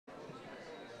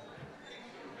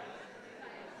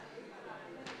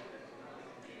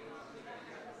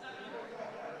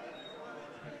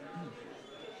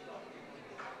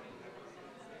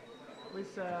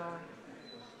is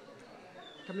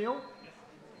Camille?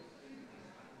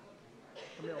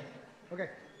 Camille. Okay.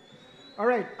 All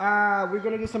right. We're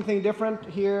going to do something different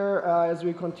here as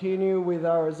we continue with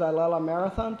our Xylella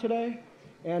marathon today.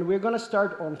 And we're going to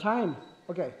start on time.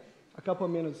 Okay. A couple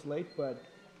of minutes late, but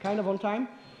kind of on time.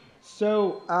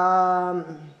 So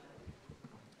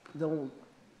the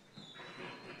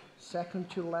second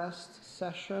to last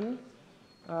session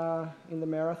in the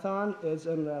marathon is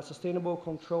on sustainable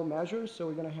control measures. So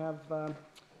we're going to have,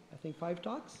 I think, 5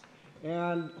 talks.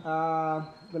 And I'm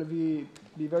going to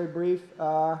be very brief,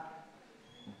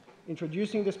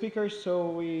 introducing the speakers so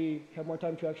we have more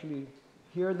time to actually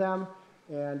hear them.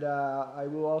 And I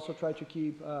will also try to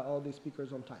keep all the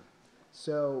speakers on time.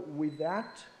 So with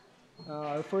that,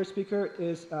 our first speaker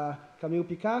is Camille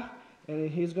Picard, and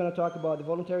he's going to talk about the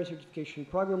voluntary certification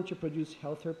program to produce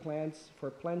healthier plants for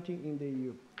planting in the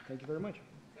EU. Thank you very much.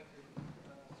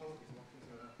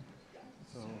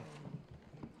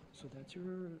 So that's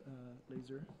your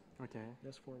laser. Okay.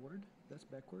 That's forward. That's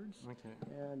backwards. Okay.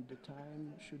 And the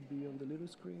time should be on the little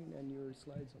screen, and your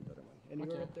slides on the other one. And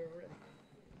Okay. you're up there already.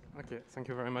 Okay. Thank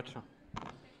you very much.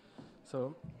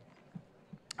 So,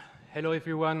 hello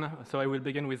everyone. So I will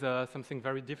begin with something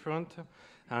very different,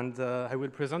 and I will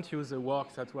present you the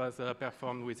work that was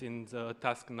performed within the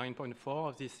task 9.4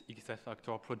 of this XF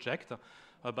Factor project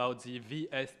about the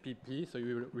VSPP. So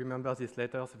you will remember these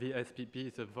letters. VSPP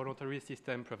is a voluntary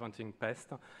system preventing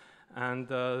pests. And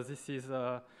so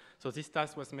this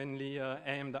task was mainly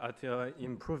aimed at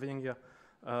improving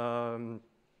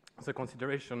the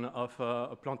consideration of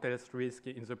plant health risk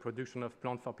in the production of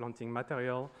plant for planting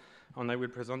material. And I will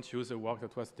present you the work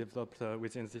that was developed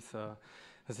within this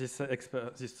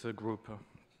group.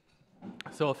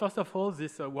 So first of all,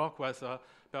 this work was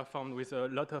performed with a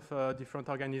lot of different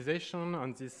organizations,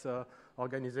 and these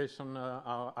organizations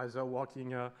are either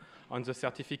working on the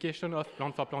certification of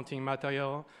plant for planting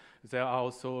material. There are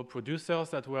also producers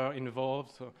that were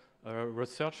involved,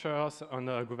 researchers, and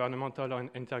governmental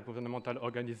and intergovernmental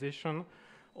organizations.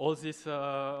 All these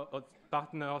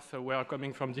partners were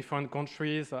coming from different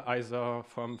countries, either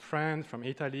from France, from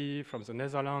Italy, from the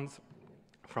Netherlands,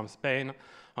 from Spain,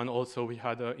 and also we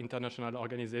had an international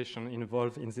organization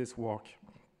involved in this work.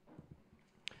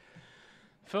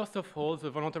 First of all, the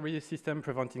voluntary system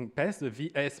preventing pests, the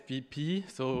VSPP.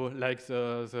 So, like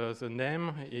the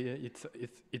name,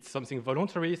 it's something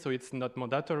voluntary, so it's not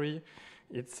mandatory.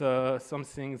 It's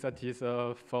something that is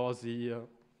for the.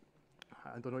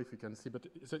 I don't know if you can see, but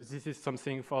this is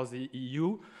something for the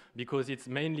EU because it's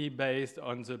mainly based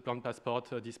on the plant passport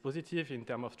dispositif in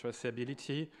terms of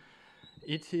traceability.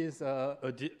 It is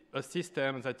a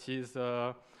system that is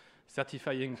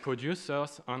certifying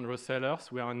producers and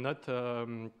resellers. We are not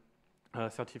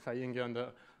certifying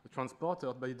the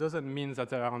transporters, but it doesn't mean that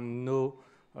there are no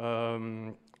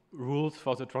rules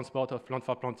for the transport of plant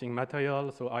for planting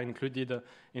material. So I included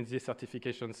in this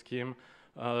certification scheme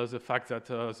the fact that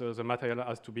the material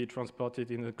has to be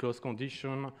transported in a close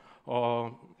condition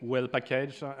or well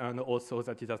packaged, and also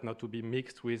that it has not to be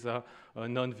mixed with a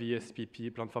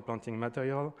non-VSPP plant for planting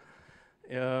material.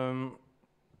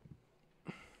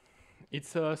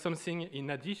 It's something in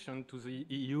addition to the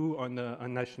EU on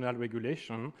national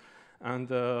regulation,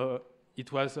 and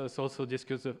it was also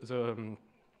discussed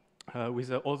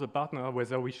with all the partners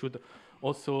whether we should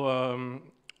also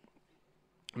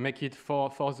make it for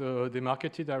the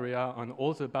demarcated area and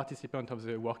all the participants of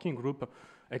the working group,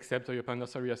 except the European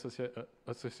Nursery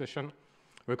Association,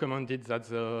 recommended that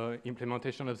the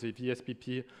implementation of the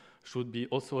VSPP should be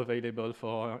also available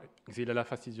for Xylella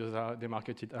fastidiosa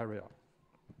demarcated area.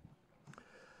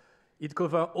 It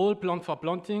covers all plant for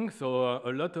planting, so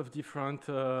a lot of different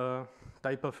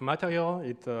type of material.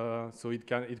 It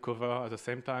covers at the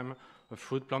same time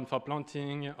fruit plant for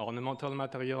planting, ornamental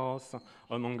materials,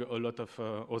 among a lot of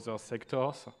other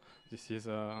sectors. This is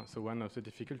so one of the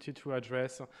difficulties to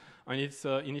address. And it's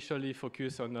initially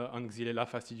focused on Xylella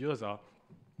fastidiosa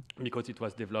because it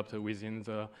was developed within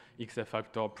the XF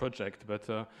Factor project,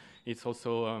 but it's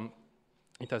also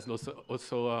it has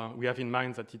also we have in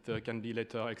mind that it can be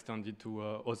later extended to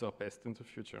other pests in the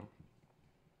future.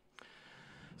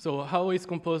 So how is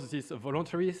composed this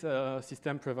voluntary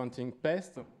system preventing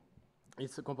pests?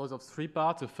 It's composed of 3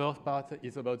 parts. The first part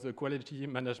is about the quality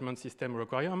management system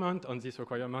requirement, and this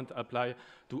requirement apply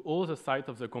to all the sites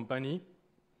of the company,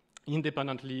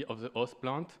 independently of the host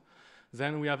plant.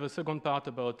 Then we have a second part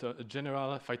about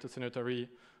general phytosanitary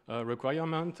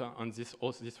requirement, and this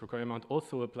requirement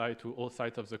also apply to all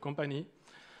sites of the company.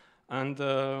 And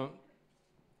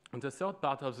And the third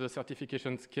part of the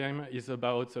certification scheme is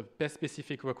about the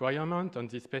pest-specific requirement, and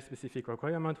these pest-specific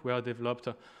requirements were developed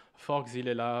for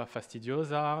Xylella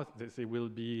fastidiosa. They will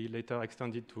be later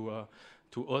extended to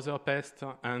other pests,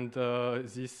 and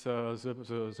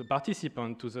the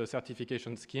participant to the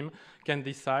certification scheme can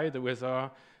decide whether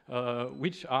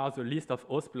which are the list of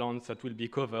host plants that will be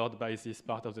covered by this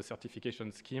part of the certification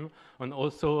scheme, and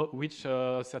also which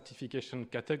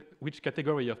which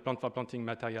category of plant for planting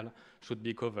material should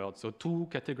be covered. So two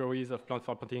categories of plant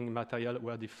for planting material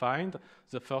were defined.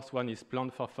 The first one is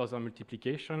plant for further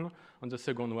multiplication, and the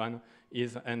second one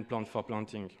is end plant for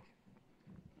planting.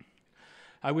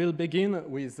 I will begin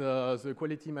with the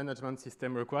quality management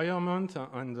system requirement,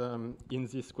 and in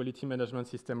this quality management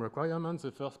system requirement,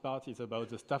 the first part is about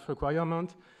the staff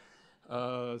requirement.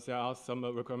 There are some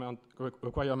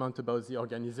requirements about the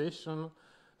organization.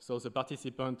 So the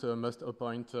participant must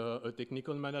appoint a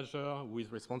technical manager who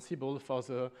is responsible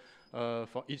for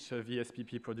each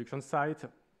VSPP production site.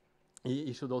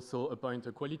 He should also appoint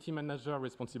a quality manager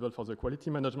responsible for the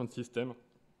quality management system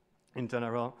in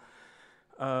general.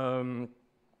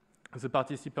 The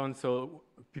participants, so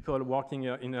people working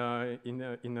in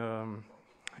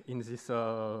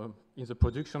the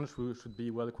production should be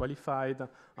well qualified,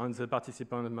 and the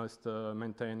participant must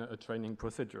maintain a training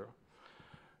procedure.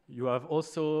 You have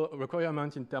also a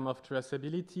requirement in terms of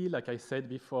traceability. Like I said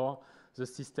before, the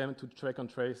system to track and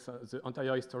trace the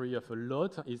entire history of a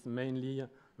lot is mainly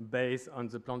based on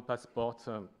the plant passport.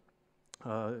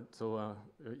 Like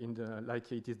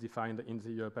it is defined in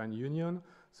the European Union,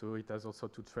 so it has also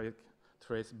to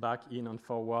trace back in and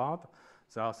forward.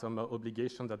 There are some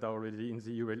obligations that are already in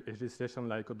the EU legislation,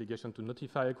 like obligation to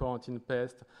notify a quarantine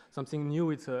pest. Something new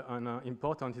and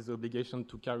important is the obligation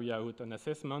to carry out an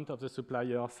assessment of the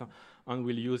suppliers, and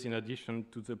will use, in addition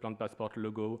to the plant passport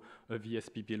logo, a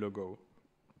VSPP logo.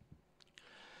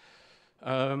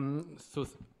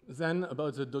 Then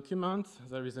about the documents,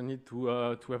 there is a need to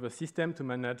have a system to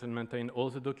manage and maintain all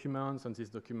the documents, and these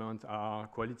documents are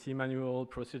quality manual,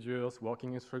 procedures,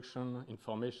 working instruction,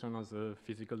 information on the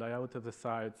physical layout of the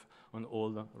site, on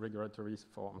all the regulatory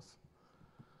forms.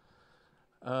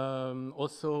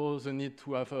 Also, the need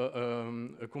to have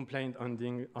a complaint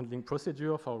handling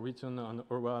procedure for written and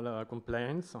oral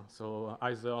complaints. So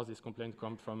either this complaint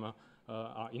comes from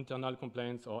our internal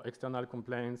complaints or external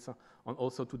complaints, and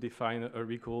also to define a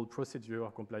recall procedure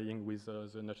complying with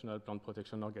the National Plant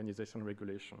Protection Organization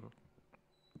regulation.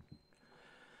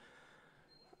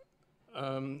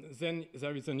 Then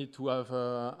there is a need to have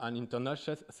an internal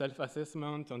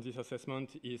self-assessment, and this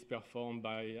assessment is performed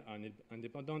by an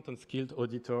independent and skilled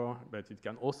auditor, but it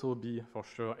can also be, for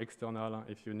sure, external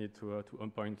if you need to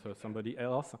appoint somebody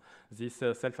else. This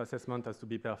self-assessment has to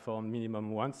be performed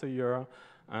minimum once a year,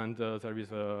 and there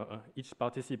is each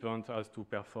participant has to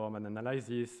perform an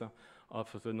analysis of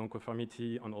the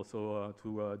non-conformity, and also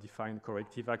to define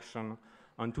corrective action,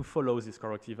 and to follow this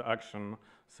corrective action,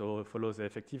 so follow the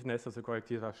effectiveness of the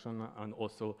corrective action, and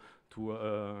also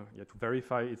to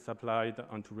verify it's applied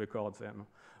and to record them.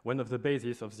 One of the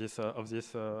bases of this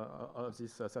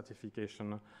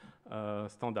certification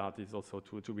standard is also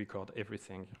to record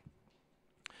everything.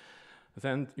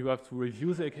 Then you have to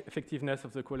review the effectiveness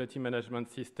of the quality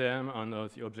management system, and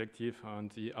the objective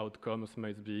and the outcomes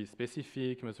must be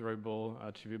specific, measurable,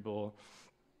 achievable,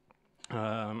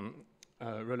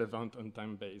 relevant, and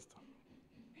time-based.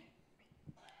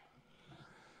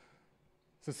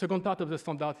 The second part of the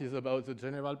standard is about the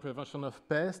general prevention of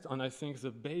pests, and I think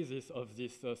the basis of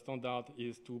this standard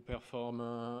is to perform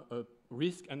a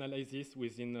risk analysis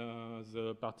within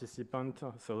the participant.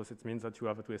 So it means that you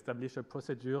have to establish a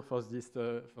procedure for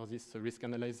this risk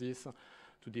analysis,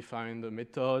 to define the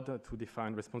method, to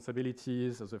define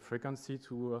responsibilities, the frequency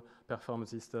to perform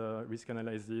this risk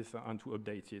analysis, and to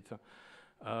update it.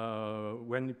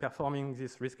 When performing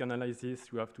this risk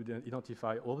analysis, you have to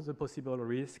identify all the possible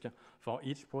risks for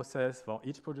each process, for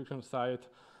each production site,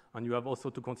 and you have also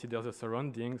to consider the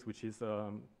surroundings, which is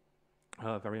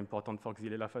very important for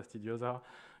Xylella fastidiosa.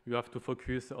 You have to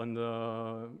focus on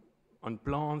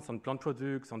plants, on plant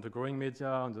products, on the growing media,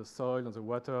 on the soil, on the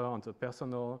water, on the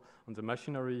personnel, on the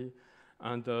machinery,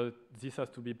 and this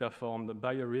has to be performed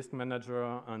by a risk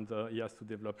manager, and he has to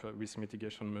develop risk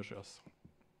mitigation measures.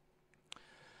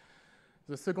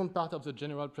 The second part of the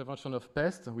general prevention of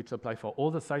pests, which apply for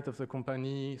all the sites of the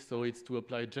company, so it's to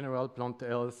apply general plant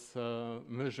health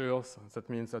measures. That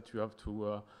means that you have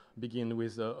to begin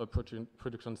with a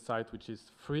production site which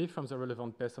is free from the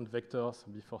relevant pests and vectors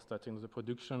before starting the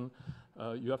production.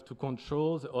 You have to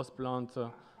control the host plant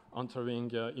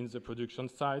entering in the production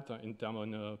site in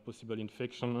terms of possible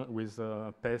infection with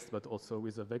pests, but also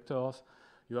with the vectors.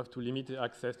 You have to limit the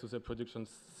access to the production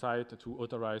site to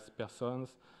authorized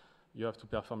persons. You have to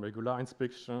perform regular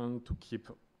inspection, to keep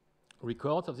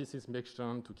records of this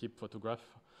inspection, to keep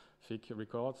photographic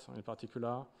records in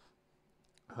particular,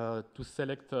 to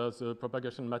select the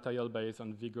propagation material based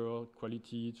on vigor,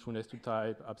 quality, trueness to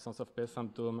type, absence of pest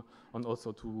symptom, and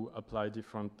also to apply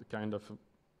different kind of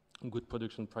good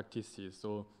production practices.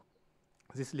 So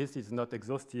this list is not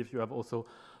exhaustive. You have also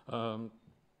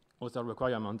other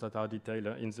requirements that are detailed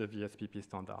in the VSPP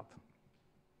standard.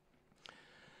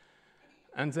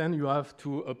 And then you have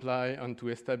to apply and to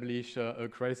establish a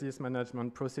crisis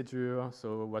management procedure.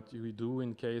 So what you do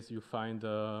in case you find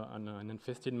an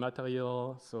infested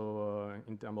material. So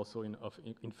in terms also of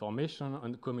information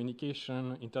and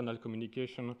communication, internal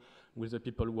communication with the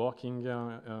people working,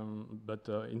 but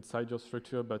inside your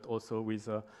structure, but also with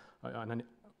an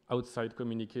outside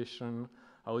communication.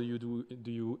 How do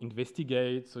you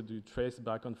investigate? So do you trace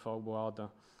back and forward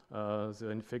the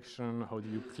infection? How do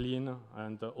you clean?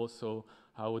 And also,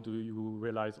 how do you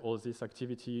realize all this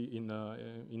activity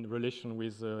in relation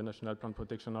with the National Plant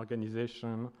Protection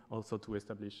Organization, also to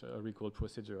establish a recall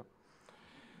procedure?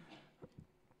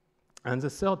 And the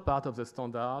third part of the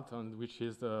standard, and which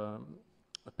is a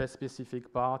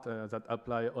pest-specific part that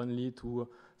apply only to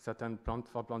certain plant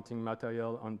for planting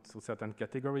material and to certain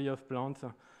category of plants.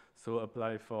 So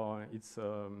apply for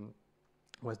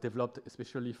was developed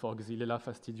especially for Xylella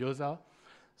fastidiosa.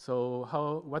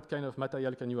 So what kind of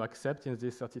material can you accept in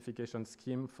this certification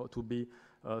scheme to be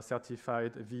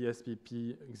certified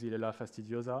VSPP Xylella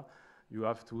fastidiosa? You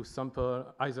have to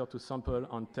either sample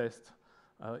and test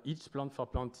each plant for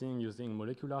planting using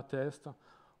molecular test,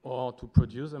 or to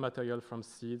produce the material from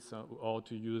seeds, or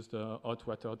to use the hot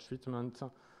water treatment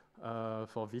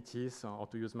for VTs, or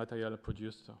to use material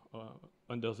produced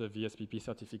under the VSPP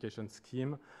certification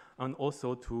scheme, and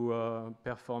also to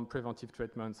perform preventive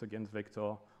treatments against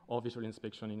vector or visual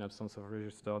inspection in absence of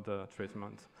registered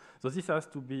treatment. So this has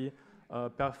to be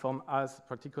performed as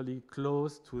practically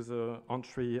close to the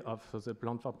entry of the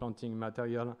plant for planting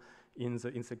material in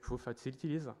the insect-proof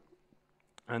facilities.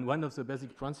 And one of the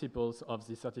basic principles of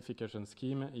the certification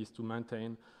scheme is to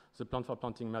maintain the plant for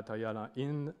planting material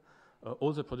in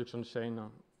all the production chain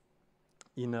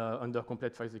under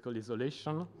complete physical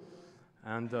isolation.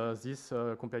 And this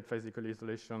complete physical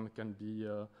isolation can be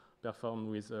performed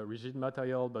with rigid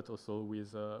material, but also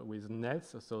with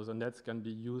nets. So the nets can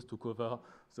be used to cover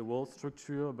the whole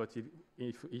structure, but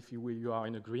if you are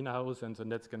in a greenhouse, and the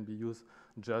nets can be used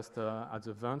just at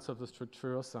the vents of the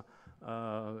structures.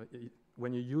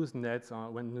 When you use nets,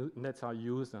 when nets are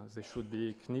used, they should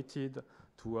be knitted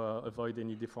to avoid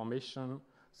any deformation.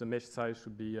 The mesh size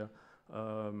should be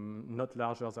not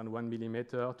larger than 1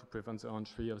 millimeter to prevent the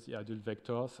entry of the adult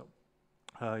vectors.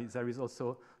 There is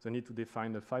also the need to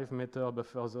define a 5-meter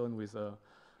buffer zone with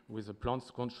a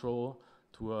plant control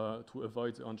to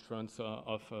avoid the entrance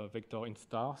of vector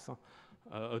instars,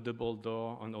 a double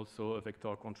door, and also a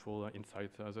vector control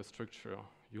inside the structure.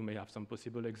 You may have some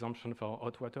possible exemption for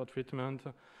hot water treatment,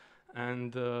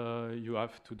 and you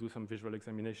have to do some visual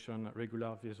examination,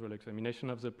 regular visual examination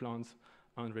of the plants,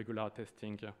 and regular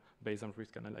testing based on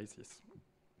risk analysis.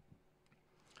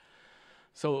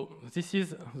 So this is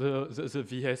the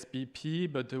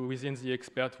VSPP, but within the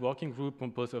expert working group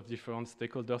composed of different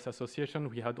stakeholders association,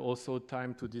 we had also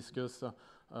time to discuss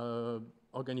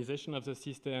organization of the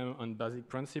system and basic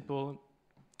principle.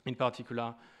 In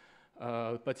particular,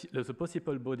 the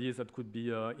possible bodies that could be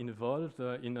involved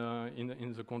in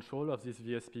the control of this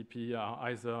VSPP are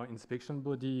either inspection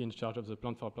body in charge of the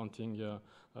plant for planting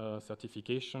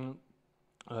certification,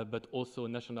 but also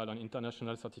national and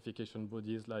international certification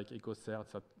bodies like EcoCert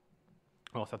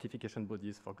or certification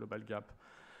bodies for Global Gap.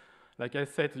 Like I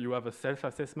said, you have a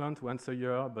self-assessment once a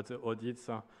year, but the audits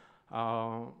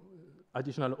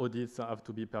additional audits have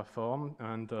to be performed,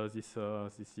 and this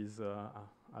is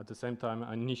at the same time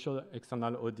an initial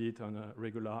external audit and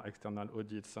regular external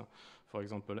audits, for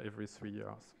example, every 3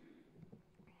 years.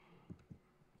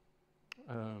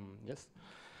 Yes.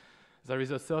 There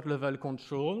is a third level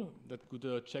control that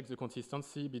could check the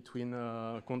consistency between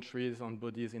countries and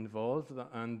bodies involved,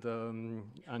 and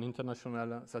an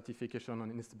international certification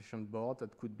and inspection board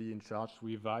that could be in charge to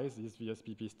revise this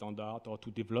VSPP standard or to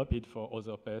develop it for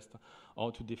other pests,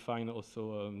 or to define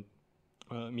also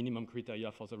minimum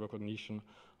criteria for the recognition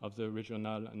of the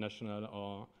regional, national,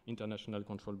 or international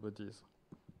control bodies.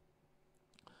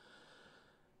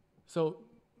 So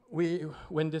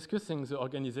when discussing the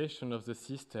organization of the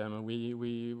system,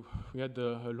 we had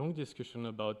a long discussion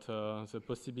about the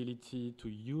possibility to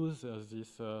use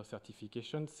this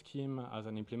certification scheme as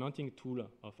an implementing tool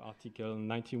of Article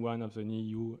 91 of the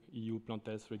EU plant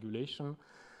health regulation.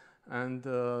 And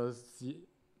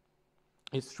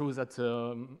it's true that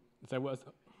so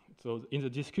in the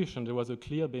discussion, there was a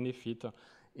clear benefit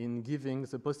in giving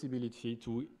the possibility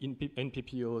to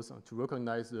NPPOs to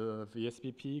recognize the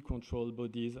VSPP control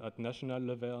bodies at national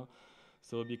level.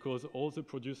 So because all the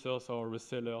producers or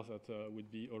resellers that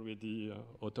would be already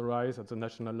authorized at the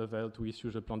national level to issue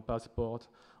the plant passport,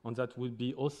 and that would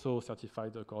be also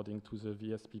certified according to the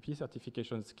VSPP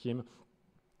certification scheme,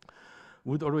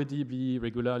 would already be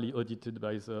regularly audited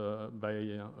by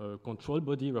a control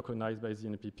body recognized by the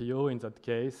NPPO in that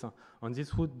case. And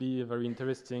this would be very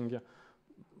interesting,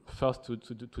 first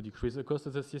to decrease the cost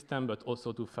of the system, but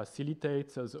also to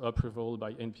facilitate the approval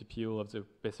by NPPO of the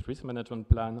pest risk management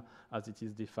plan as it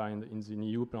is defined in the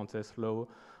EU plant health law.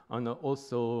 And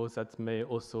also that may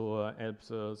also help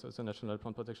the National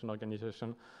Plant Protection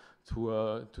Organization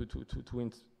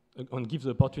and give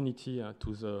the opportunity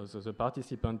to the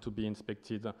participant to be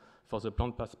inspected for the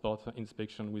plant passport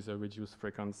inspection with a reduced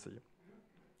frequency.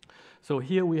 So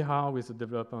here we are with the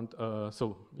development.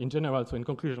 So in general, so in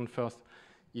conclusion first,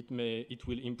 it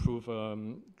will improve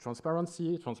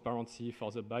transparency for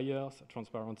the buyers,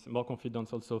 transparency, more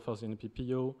confidence also for the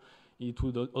NPPO. It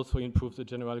would also improve the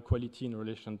general quality in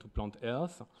relation to plant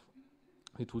health.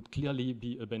 It would clearly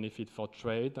be a benefit for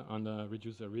trade and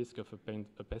reduce the risk of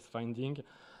a pest finding,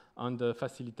 and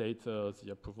facilitate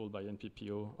the approval by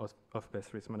NPPO of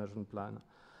pest risk management plan.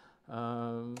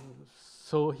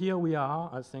 So here we are.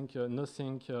 I think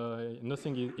nothing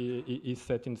is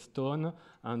set in stone,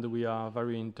 and we are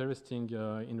very interested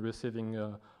in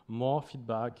receiving more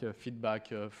feedback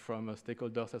from a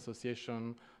stakeholders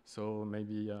association. So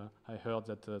maybe I heard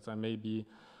that there may be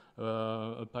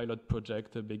a pilot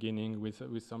project beginning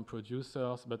with some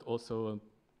producers, but also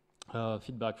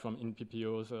feedback from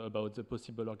NPPOs about the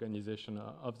possible organization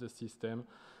of the system.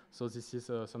 So this is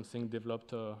something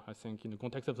developed, I think, in the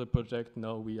context of the project.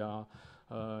 Now we are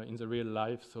in the real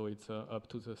life, so it's up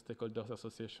to the stakeholders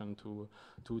association to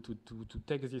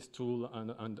take this tool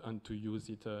and to use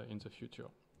it in the future.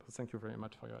 So thank you very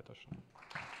much for your attention.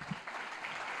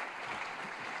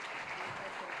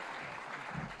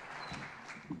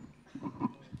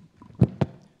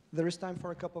 There is time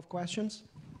for a couple of questions.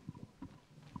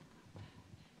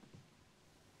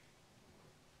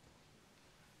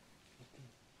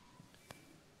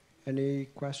 Any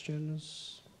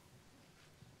questions?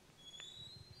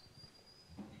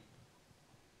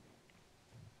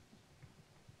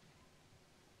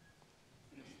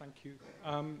 Yes, thank you.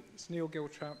 It's Neil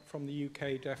Giltrap from the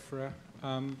UK DEFRA.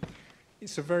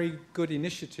 It's a very good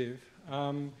initiative,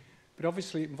 but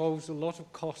obviously it involves a lot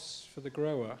of costs for the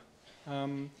grower.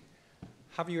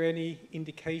 Have you any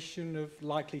indication of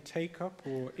likely take-up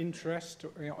or interest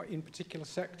in particular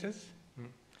sectors?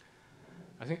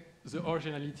 I think the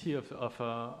originality of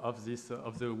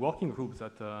the working group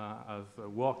that has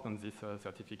worked on this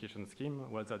certification scheme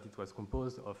was that it was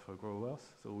composed of growers.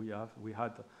 So we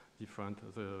had different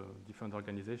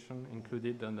organizations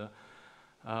included, and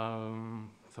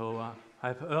so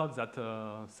I've heard that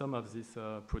some of these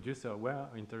producers were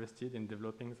interested in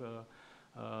developing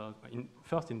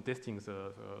first in testing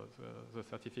the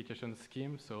certification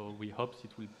scheme. So we hope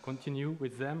it will continue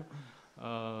with them.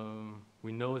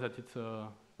 We know that it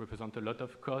represents a lot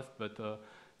of cost, but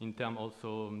in terms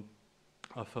also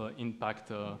of impact,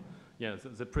 the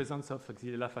presence of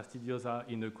Xylella fastidiosa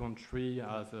in a country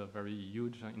has a very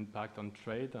huge impact on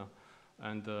trade.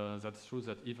 And that's true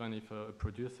that even if a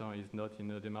producer is not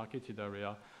in a demarcated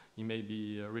area, he may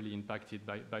be really impacted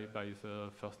by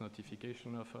the first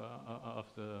notification of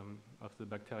the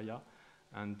bacteria.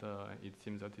 And it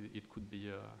seems that it could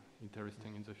be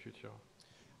interesting in the future.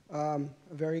 A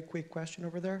very quick question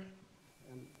over there.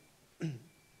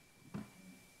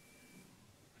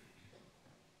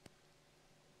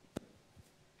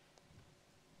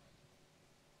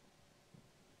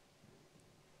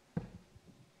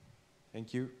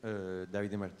 Thank you.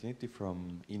 Davide Martinetti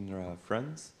from INRA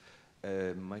France.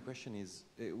 My question is,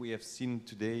 we have seen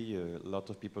today a lot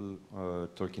of people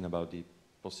talking about the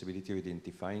possibility of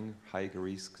identifying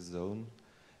high-risk zone,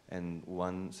 and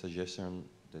one suggestion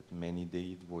that many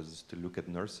did was to look at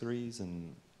nurseries.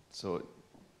 And so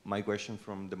my question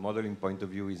from the modeling point of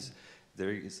view is,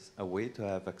 there is a way to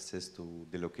have access to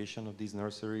the location of these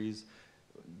nurseries,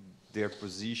 their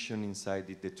position inside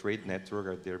the trade network?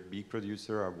 Are they big producers,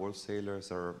 are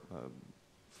wholesalers, or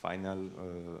final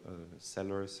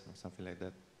sellers, or something like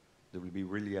that? that will be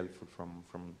really helpful from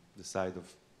the side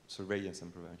of surveillance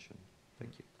and prevention.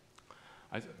 Thank you.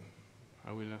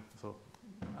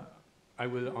 I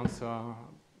will answer.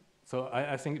 So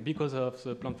I think because of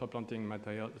the plant for planting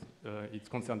material, it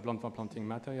concerns plant for planting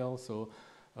material. So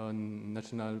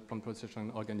national plant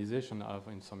protection organization have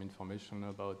some information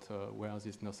about where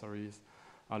these nurseries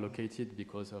are located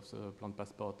because of the plant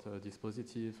passport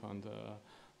dispositif and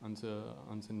the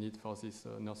need for these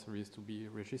nurseries to be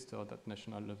registered at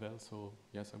national level. So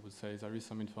yes, I would say there is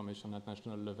some information at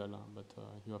national level, but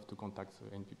you have to contact the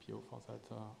NPPO for that.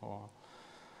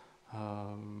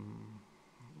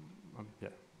 Yeah.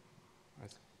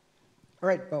 All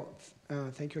right, well,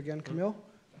 thank you again, Camille.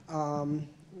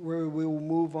 We will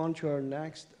move on to our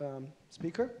next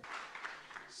speaker.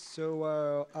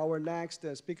 So our next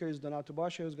speaker is Donato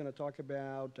Boscia, who's going to talk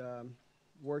about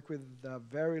work with a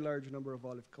very large number of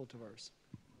olive cultivars.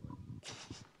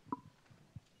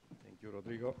 Thank you,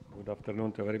 Rodrigo. Good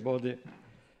afternoon to everybody.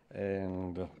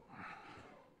 And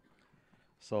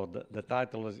so the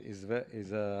title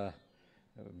is a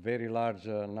very large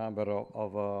number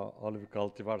of olive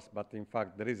cultivars, but in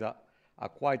fact there is a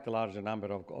quite large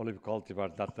number of olive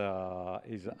cultivars that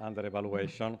is under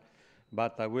evaluation.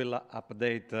 But I will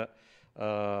update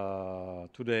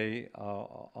today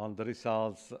on the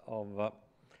results of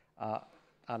a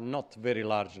not very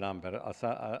large number,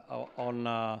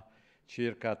 on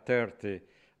circa 30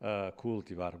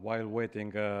 cultivar, while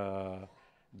waiting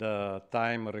the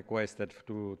time requested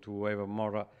to have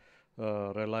more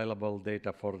reliable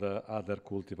data for the other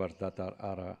cultivars that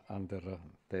are under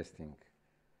testing.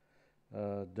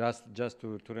 Just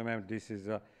to remember, this is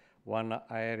one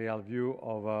aerial view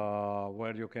of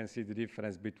where you can see the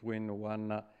difference between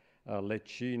one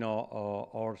Leccino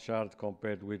orchard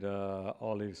compared with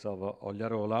olives of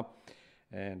Ogliarola,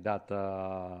 and that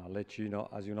Leccino,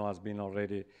 as you know, has been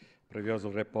already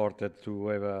previously reported to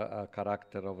have a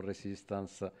character of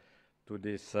resistance to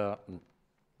this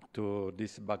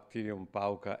bacterium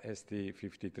Pauca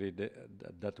ST53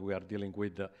 that we are dealing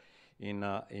with in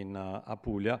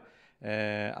Apulia.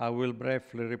 I will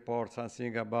briefly report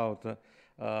something about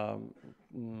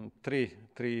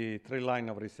three lines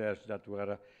of research that we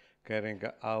are carrying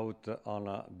out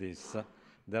on this.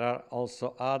 There are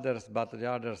also others, but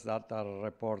the others that are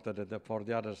reported, for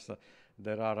the others,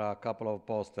 there are a couple of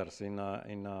posters in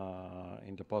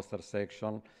the poster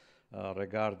section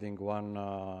regarding one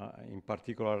in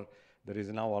particular. There is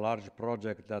now a large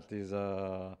project that is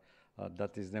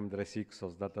named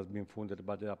Resixos, that has been funded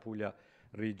by the Apulia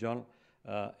region,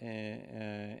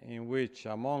 in which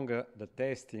among the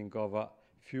testing of a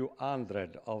few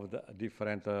hundred of the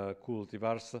different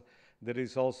cultivars, there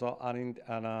is also an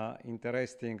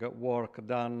interesting work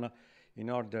done in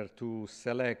order to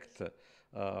select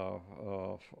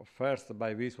first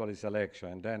by visual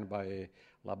selection, and then by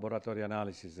laboratory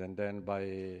analysis, and then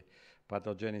by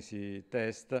pathogenicity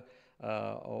test,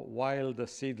 wild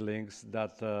seedlings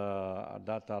that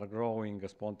are growing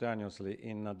spontaneously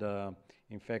in the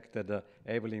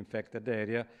heavily infected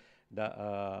area,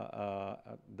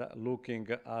 that looking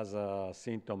as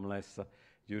symptomless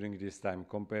during this time,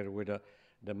 compared with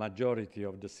the majority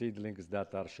of the seedlings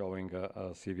that are showing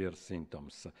severe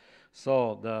symptoms.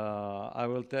 So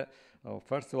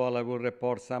first of all, I will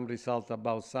report some results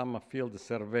about some field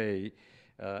survey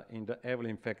in the heavily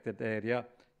infected area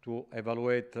to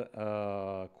evaluate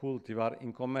cultivar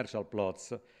in commercial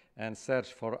plots and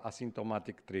search for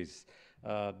asymptomatic trees.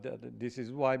 This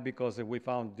is why, because we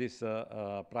found this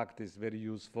practice very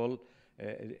useful.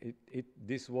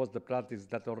 This was the practice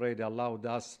that already allowed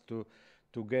us to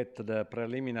get the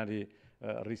preliminary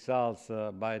results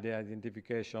by the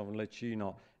identification of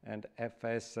Leccino and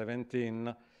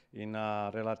FS17 in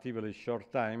a relatively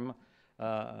short time,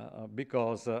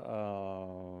 because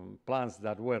plants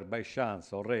that were by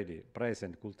chance already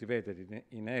present, cultivated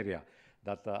in area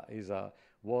that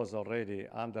was already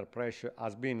under pressure,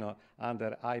 has been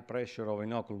under high pressure of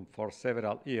inoculum for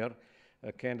several years,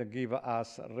 can give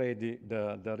us ready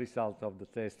the result of the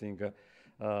testing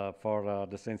for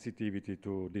the sensitivity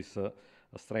to this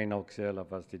strain of Xylella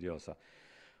fastidiosa.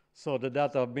 So the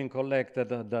data have been collected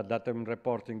that I'm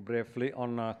reporting briefly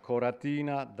on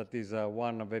Coratina. That is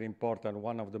one very important,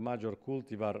 one of the major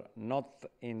cultivar, not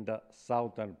in the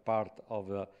southern part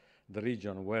of the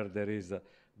region where there is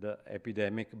the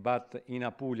epidemic, but in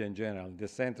Apulia in general, the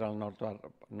central northern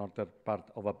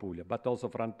part of Apulia, but also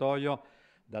Frantoio,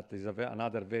 that is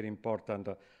another very important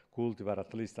cultivar,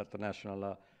 at least at the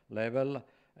national level,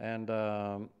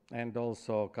 and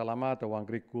also Calamato, one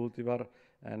Greek cultivar,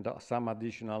 and some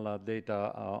additional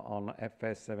data on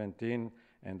FS17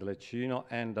 and Leccino,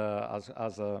 and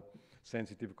as a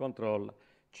sensitive control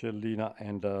Xylella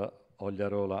and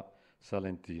Ogliarola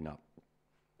salentina.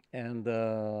 And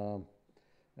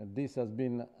this has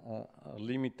been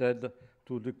limited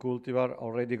to the cultivar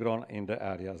already grown in the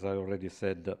area, as I already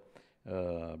said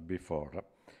before.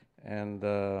 And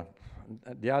the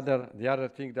other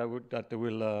thing that I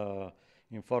will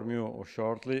inform you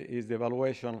shortly is the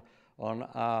evaluation on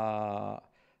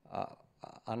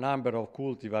a number of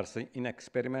cultivars in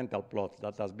experimental plots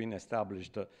that has been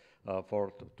established to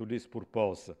this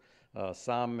purpose.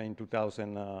 Some in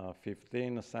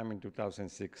 2015, some in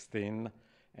 2016,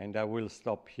 and I will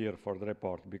stop here for the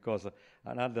report because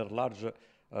another large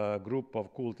group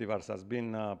of cultivars has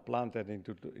been planted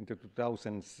into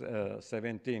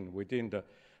 2017 within the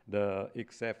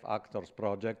XF Actors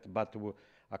project, but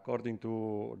according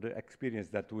to the experience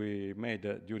that we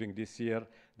made during this year,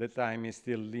 the time is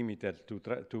still limited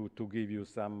to give you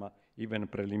some even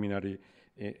preliminary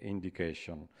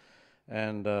indication.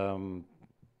 And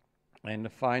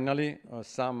finally,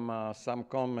 some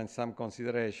comments, some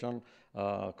consideration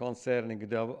concerning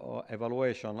the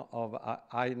evaluation of a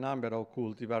high number of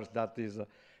cultivars that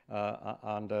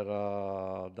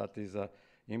is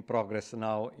in progress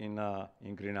now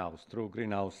in greenhouse through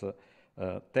greenhouse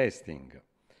testing.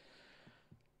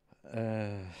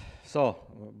 So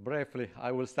briefly,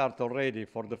 I will start already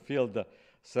for the field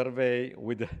survey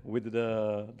with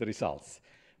the results,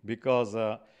 because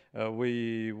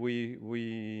we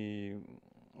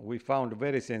found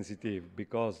very sensitive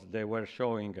because they were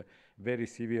showing very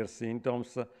severe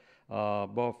symptoms,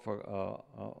 both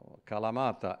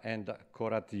Kalamata and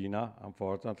Coratina,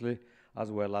 unfortunately, as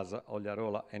well as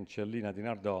Ogliarola and Xylella di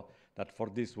Nardò, that for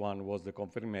this one was the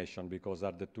confirmation because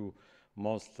are the two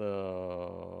most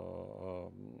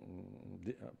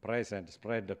present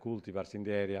spread cultivars in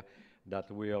the area that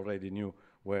we already knew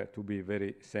were to be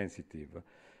very sensitive.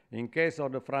 In case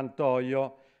of the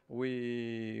Frantoio,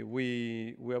 we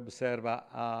observe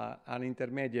an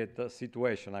intermediate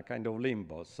situation, a kind of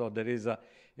limbo. So there is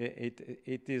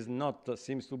it is not,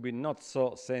 seems to be not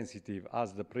so sensitive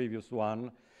as the previous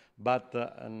one, but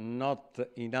not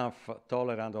enough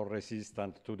tolerant or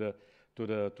resistant to the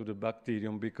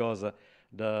bacterium, because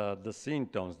the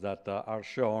symptoms that are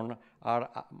shown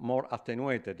are more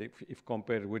attenuated if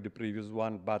compared with the previous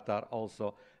one, but are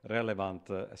also relevant.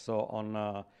 So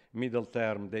on middle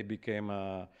term, they became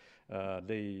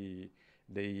they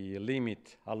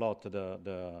limit a lot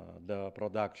the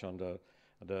production,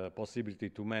 the possibility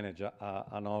to manage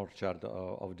an orchard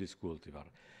of this cultivar.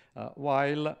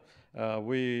 While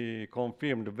we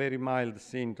confirmed very mild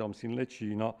symptoms in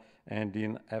Lecino and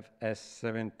in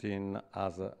FS17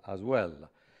 as well.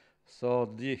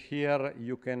 So here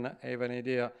you can have an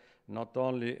idea, not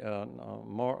only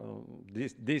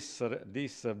this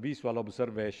visual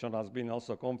observation has been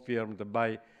also confirmed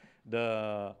by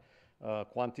the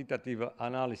quantitative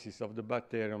analysis of the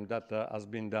bacterium that has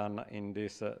been done in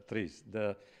these trees.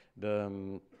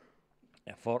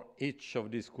 For each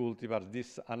of these cultivars,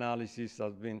 this analysis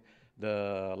has been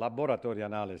the laboratory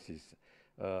analysis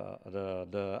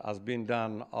has been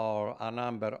done, or a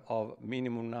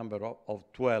minimum number of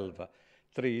 12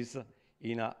 trees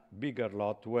in a bigger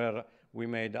lot where we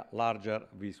made a larger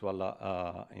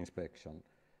visual inspection.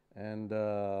 And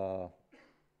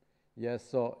yes,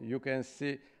 so you can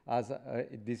see as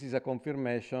this is a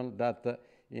confirmation that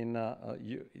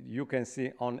you can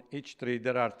see on each tree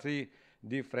there are 3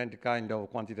 different kind of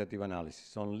quantitative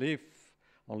analysis. On leaf,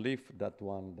 that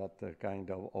one, that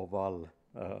kind of oval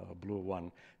blue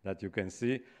one that you can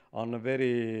see. On a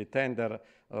very tender,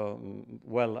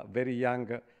 very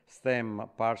young stem,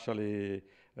 partially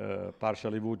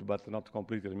wood but not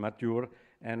completely mature,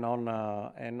 and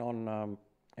on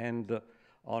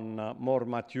more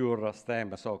mature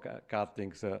stem, so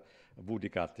cuttings, woody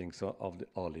cuttings of the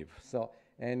olive. So,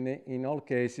 and in all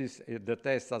cases, the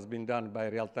test has been done by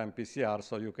real-time PCR,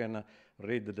 so you can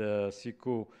read the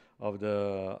CQ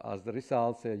as the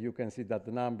results. You can see that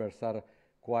the numbers are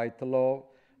quite low,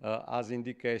 as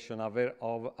indication of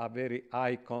a very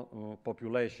high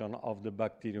population of the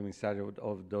bacterium inside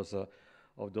of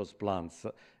those plants.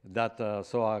 That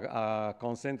so a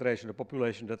concentration, a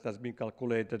population that has been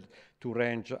calculated to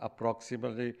range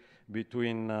approximately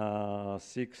between 10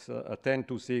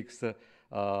 to 6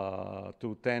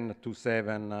 to 10 to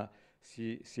 7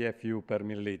 CFU per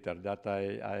milliliter. That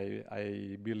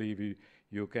I believe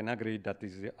you can agree that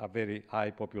is a very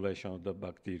high population of the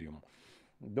bacterium.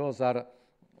 Those are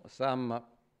some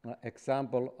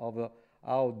example of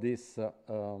how this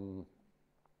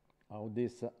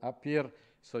appear.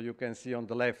 So you can see on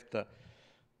the left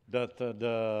that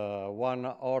the one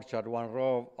orchard, one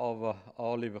row of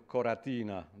olive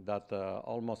Coratina that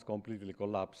almost completely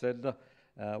collapsed.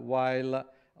 while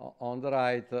on the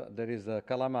right there is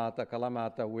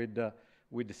Kalamata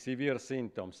with severe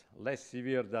symptoms, less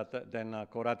severe than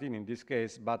Coratin in this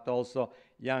case, but also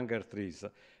younger trees.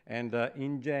 And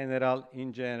in general,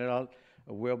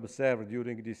 we observed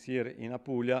during this year in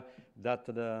Apulia that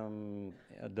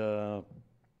the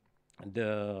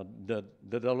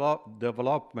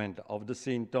development of the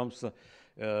symptoms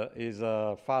is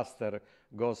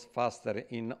goes faster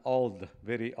in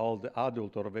very old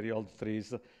adult or very old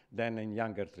trees than in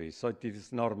younger trees. So it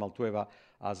is normal to have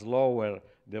a slower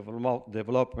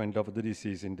development of the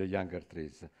disease in the younger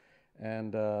trees.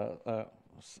 And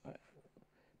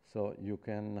so you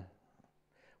can,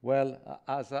 well,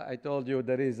 as I told you,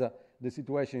 there is the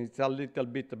situation is a little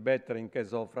bit better in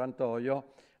case of Frantoio,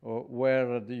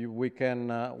 where we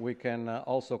can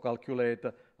also calculate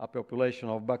a population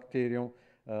of bacterium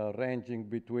ranging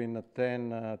between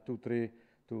 10 to 3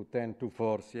 to 10 to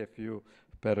 4 CFU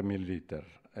per milliliter.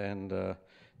 And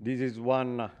this is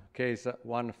one case,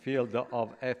 one field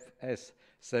of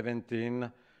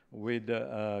FS17 with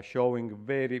showing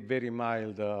very, very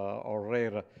mild or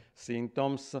rare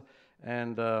symptoms,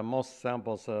 and most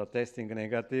samples testing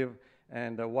negative.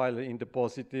 And while in the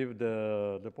positive,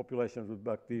 the population with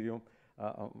bacterium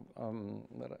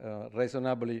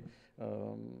reasonably,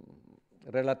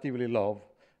 relatively low,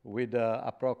 with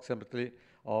approximately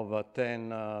of 10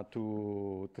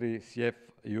 to 3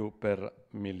 CFU per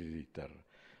milliliter.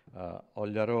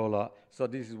 Oljarola. So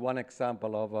this is one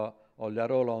example of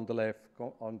Oljarola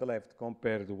on the left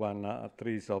compared to one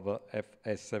trees of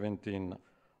FS17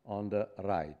 on the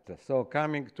right. So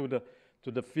coming to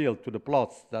the field, to the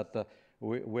plots that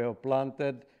we have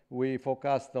planted, we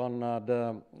focused on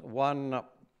the one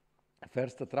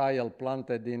first trial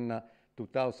planted in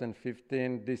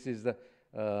 2015. This is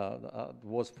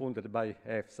was funded by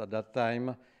EFSA at that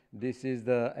time. This is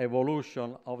the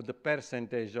evolution of the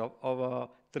percentage of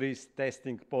trees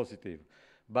testing positive.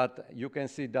 But you can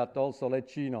see that also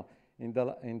Lecino in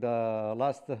the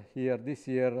last year, this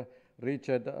year,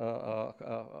 reached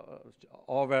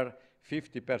over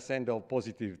 50% of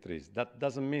positive trees. That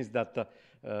doesn't mean that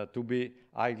to be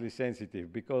highly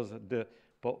sensitive, because the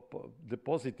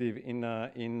positive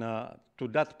to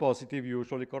that positive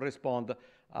usually correspond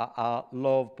a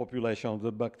low population of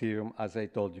the bacterium, as I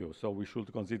told you. So we should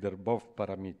consider both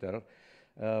parameters.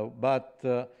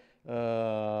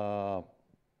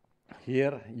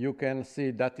 Here you can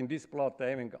see that in this plot,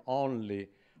 having only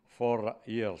 4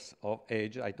 years of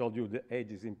age, I told you the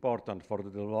age is important for the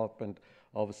development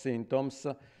of symptoms.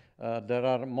 There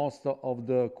are most of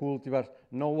the cultivars,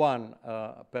 no one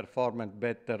performed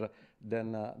better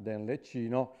than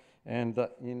Lecino, and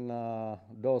in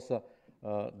those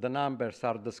the numbers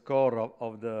are the score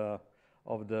of the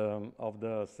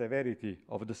severity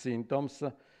of the symptoms,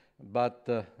 but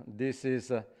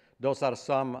those are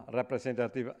some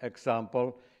representative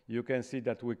example. You can see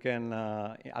that we can,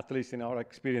 at least in our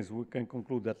experience, we can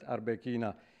conclude that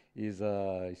Arbequina is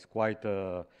quite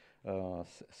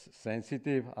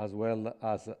sensitive, as well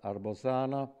as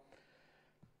Arbosana,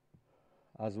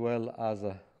 as well as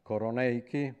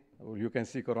Coronaceae. You can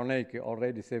see Coronaceae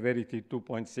already severity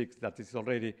 2.6. That is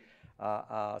already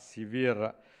a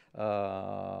severe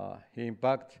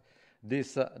impact.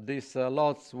 These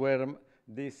lots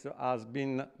this has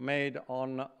been made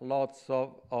on lots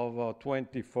of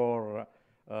 24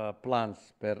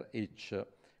 plants per each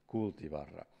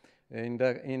cultivar. In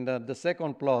the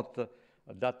second plot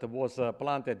that was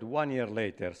planted 1 year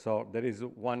later, so there is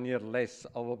 1 year less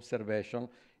of observation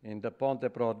in the Ponte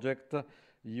project.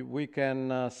 We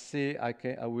can see,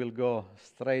 I will go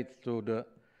straight to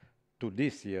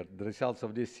this year, the results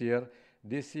of this year.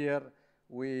 This year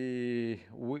we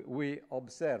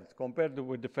observed, compared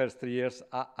with the first 3 years,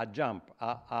 a jump,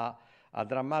 a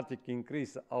dramatic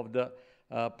increase of the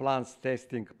plants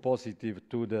testing positive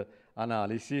to the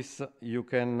analysis. You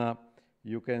can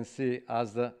see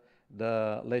as the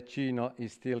Lecino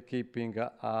is still keeping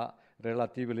a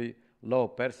relatively low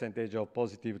percentage of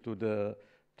positive to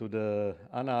the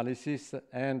analysis,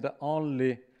 and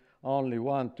only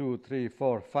 1, 2, 3,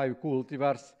 4, 5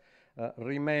 cultivars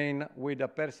remain with a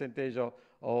percentage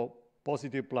of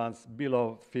positive plants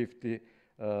below 50%.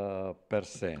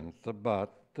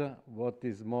 But what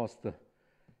is most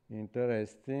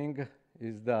interesting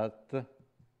is that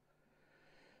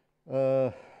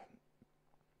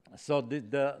so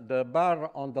the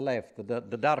bar on the left,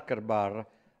 the darker bar,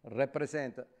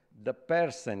 represent the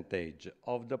percentage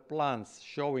of the plants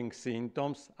showing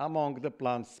symptoms among the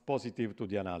plants positive to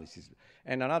the analysis.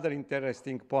 And another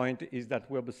interesting point is that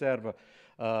we observe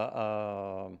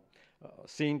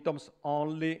symptoms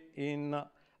only in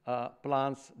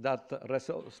plants that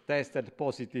tested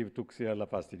positive to Xylella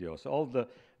fastidiosa. All the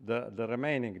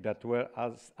remaining that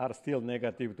are still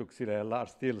negative to Xylella are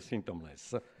still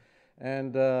symptomless.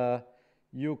 And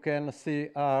you can see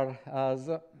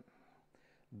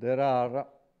there are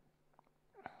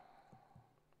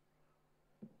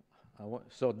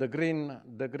so the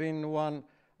green one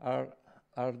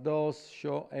are those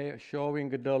showing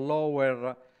the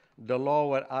lower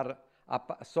are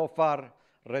so far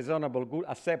reasonable, good,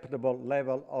 acceptable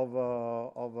level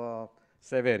of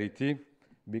severity,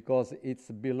 because it's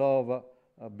below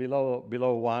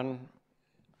 1.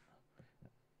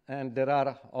 And there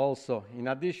are also, in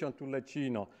addition to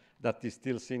Leccino, that is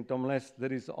still symptomless,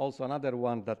 there is also another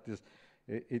one that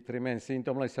it remains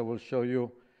symptomless. I will show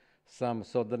you some.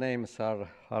 So the names are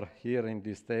here in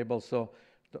this table. So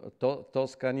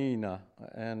Toscanina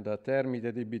and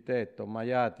Termite di Bitetto,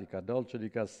 Maiatica, Dolce di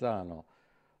Cassano,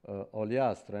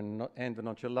 Oliastro and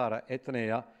Nocellara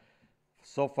etnea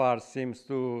so far seems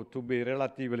to be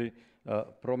relatively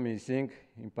promising.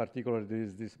 In particular, there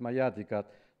is this Maiatica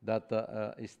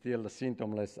that is still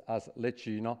symptomless as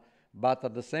Leccino, but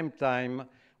at the same time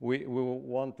we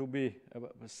want to be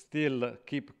still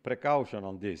keep precaution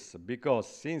on this, because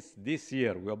since this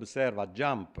year we observe a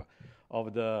jump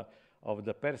of the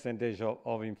percentage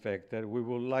of infected, we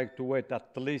would like to wait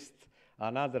at least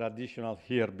another additional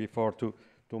year before to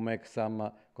make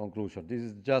some conclusion. This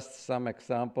is just some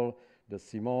example. The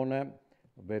Simone,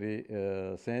 very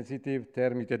sensitive.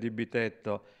 Termite di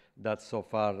Bitetto, that so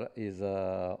far is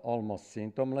almost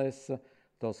symptomless.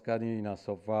 Toscanina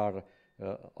so far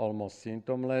almost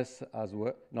symptomless as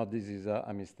well. No, this is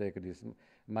a mistake. This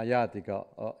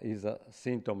Maiatica is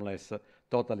symptomless,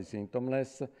 totally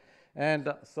symptomless.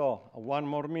 And so 1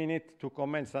 more minute to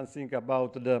comment something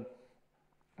about the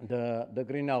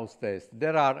greenhouse test.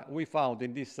 We found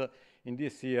in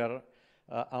this year,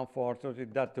 unfortunately,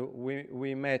 that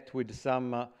we met with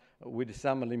some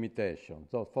limitations.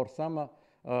 So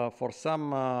for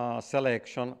some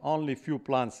selection, only few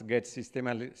plants get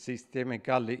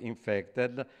systemically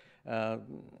infected,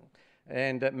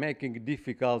 and making it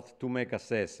difficult to make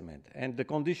assessment. And the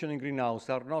conditions in greenhouse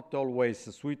are not always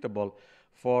suitable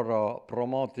for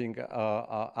promoting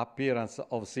appearance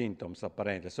of symptoms,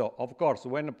 apparently. So, of course,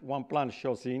 when one plant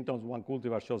shows symptoms, one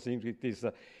cultivar shows symptoms,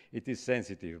 it is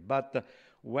sensitive. But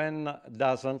when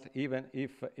doesn't, even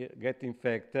if it get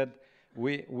infected,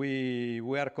 we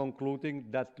are concluding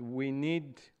that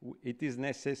it is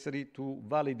necessary to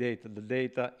validate the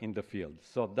data in the field.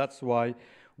 So that's why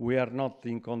we are not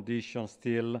in condition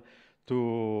still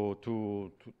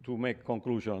to make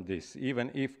conclusion on this,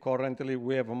 even if currently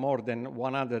we have more than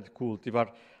 100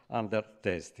 cultivar under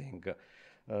testing.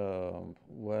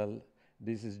 Well,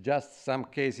 this is just some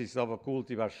cases of a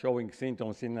cultivar showing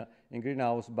symptoms in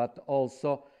greenhouse, but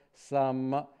also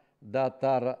some that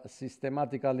are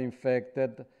systematically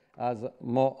infected, as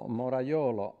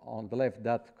Moraiolo on the left,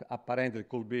 that apparently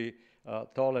could be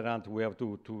tolerant. We have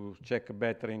to check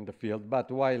better in the field.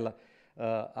 But while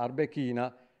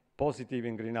Arbequina, positive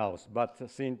in greenhouse, but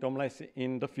symptomless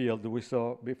in the field, we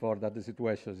saw before that the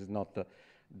situation is not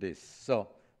this. So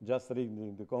just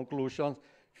reading the conclusions,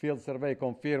 field survey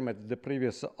confirmed the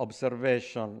previous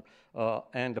observation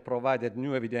and provided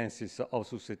new evidences of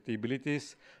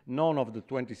susceptibilities. None of the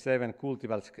 27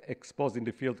 cultivars exposed in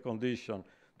the field condition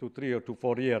to 3 or to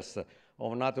 4 years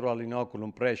of natural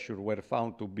inoculum pressure were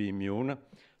found to be immune.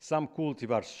 Some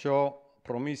cultivars show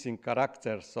promising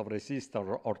characters of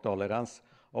resistance or tolerance.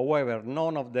 However,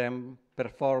 none of them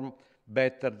perform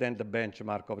better than the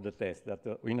benchmark of the test, that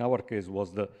in our case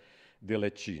was the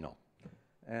Leccino.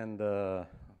 And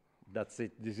that's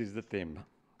it. This is the theme.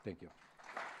 Thank you.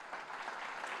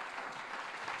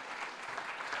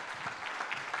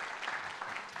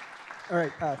 All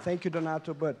right, thank you,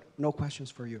 Donato, but no questions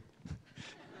for you.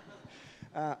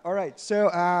 All right, so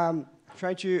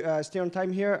trying to stay on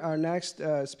time here. Our next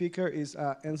speaker is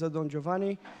Enza Don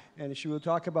Giovanni, and she will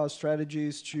talk about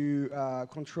strategies to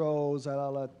control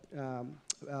Xylella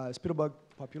spittlebug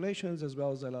populations as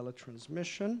well as Xylella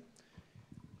transmission.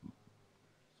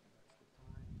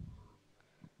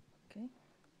 Okay.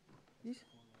 This.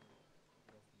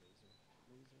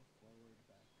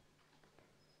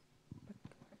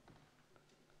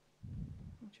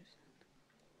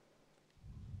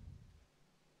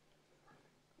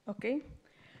 Okay.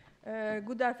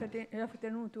 Good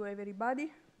afternoon to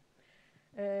everybody.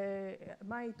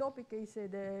 My topic is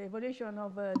the evaluation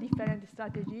of different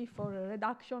strategy for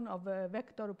reduction of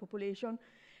vector population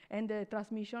and the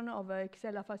transmission of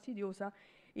Xylella fastidiosa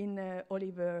in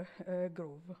olive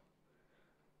grove.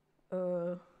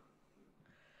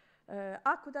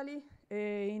 Actually,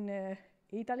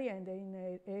 Italy and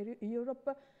in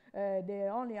Europe, the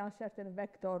only uncertain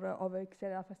vector of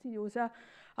Xylella fastidiosa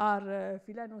are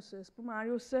Phyllenus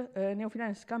spumarius,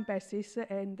 Neophyllus campestris,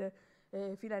 and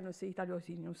Phyllenus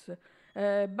italiocinius.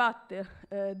 But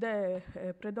the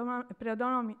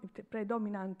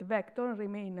predominant vector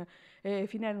remain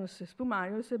Phyllenus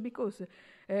spumarius because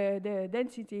the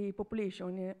density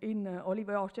population in olive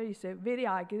orchard is very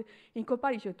high in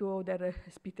comparison to other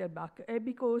spittlebug,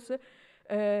 because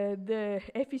the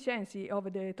efficiency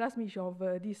of the transmission of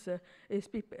this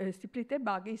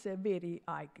spittlebug is very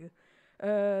high.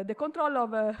 The control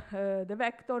of the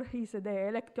vector is the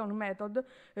electron method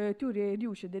to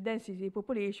reduce the density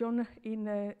population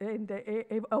and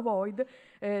avoid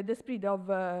the spread of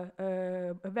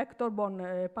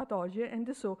vector-borne pathogen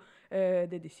and so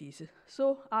the disease.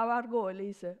 So our goal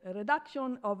is a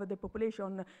reduction of the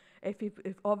population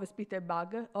of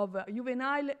spittlebug, of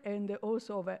juvenile and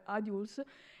also of adults,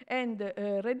 and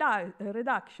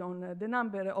reduction the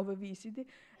number of visits,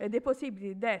 the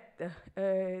possibility that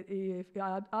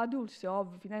adults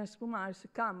of Phyllenus spumarius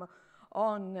come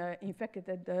on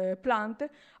infected plant,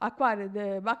 acquire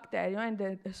the bacterium,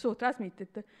 and so transmit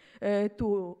it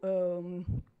to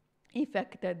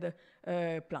infected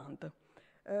plant.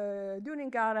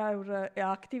 During our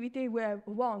activity, we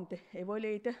want to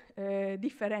evaluate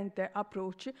different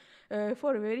approach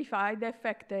for verify the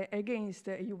effect against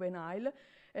juvenile.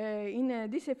 In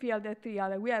this field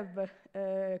trial, we have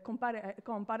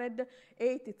compared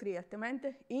 8 treatments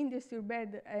in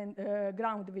disturbed and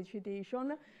ground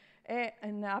vegetation,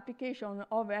 an application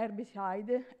of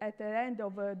herbicide at the end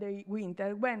of the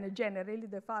winter, when generally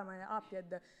the farmer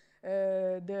applied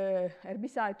the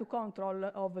herbicide to control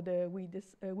of the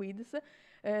weeds.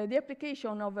 The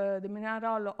application of the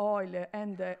mineral oil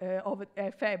and of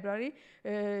February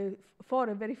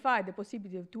for verify the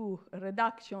possibility to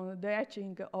reduction the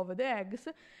hatching of the eggs,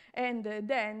 and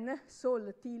then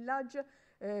soil tillage,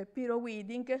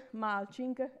 pyroweeding,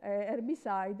 mulching,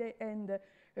 herbicide, and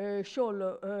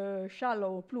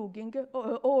shallow plugging.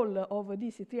 All of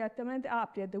these treatments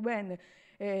applied when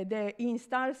the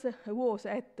instars was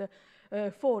at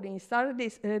 4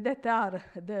 instars, that are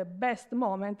the best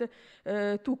moment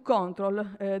to control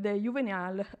the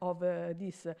juvenile of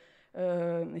this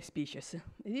species.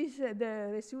 This is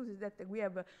the results that we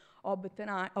have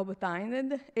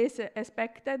obtained. As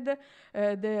expected,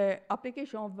 the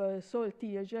application of soil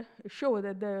tillage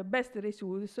showed the best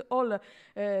results. All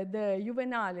the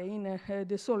juvenile in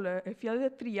the soil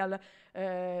field trial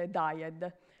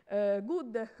died.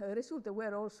 Good results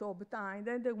were also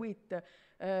obtained with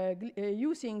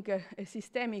using a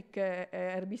systemic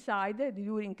herbicide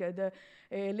during the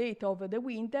late of the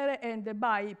winter and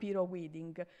by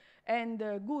pyroweeding, and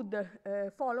good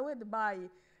followed by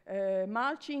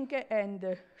mulching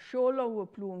and shallow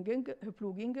plugging,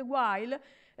 while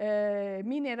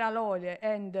mineral oil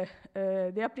and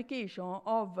the application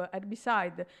of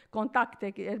herbicide, contact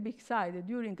herbicide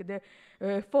during the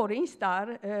 4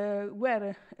 instar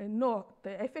were not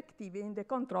effective in the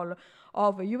control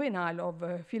of juvenile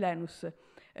of Phyllenus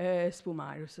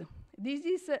spumarius. This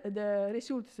is the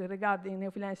results regarding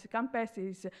Neophyllus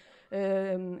campestris,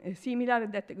 similar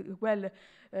that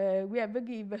we have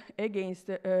give against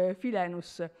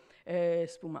Phyllenus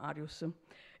spumarius.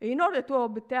 In order to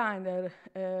obtain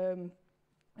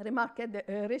remarked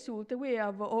result, we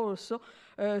have also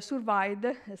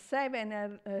surveyed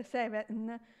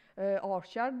 7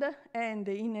 orchards, and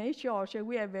in each orchard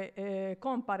we have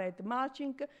compared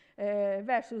mulching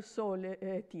versus soil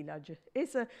tillage.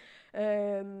 It's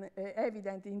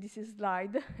evident in this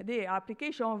slide. The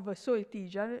application of soil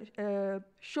tillage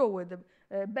showed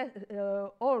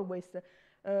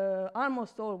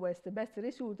almost always the best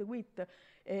result with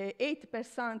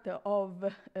 8%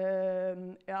 of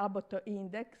Abbott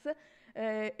index.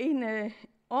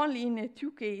 Only in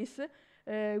 2 cases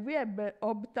we have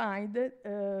obtained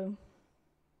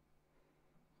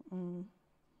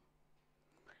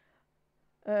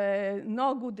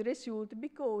no good result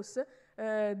because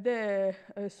the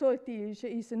soil tillage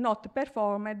is not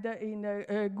performed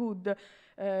in good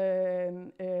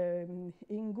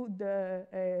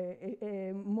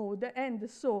mode, and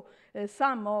so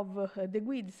some of the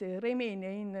weeds remain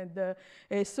in the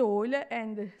soil,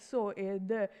 and so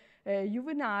the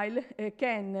juvenile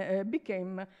can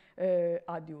become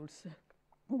adults.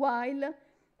 While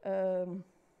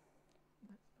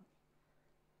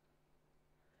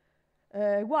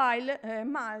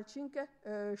mulching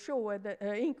showed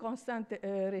inconstant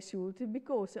results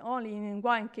because only in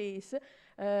 1 case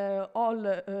all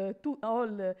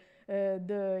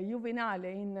the juvenile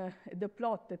in the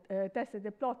plot, tested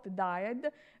the plot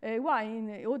died, while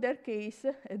in other case,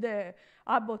 the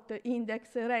Abbott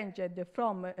index ranged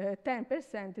from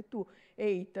 10% to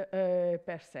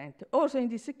 8%. Also in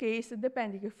this case,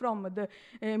 depending from the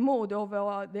mode of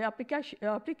the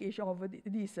application of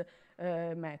this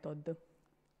method.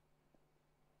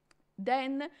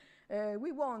 Then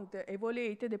we want to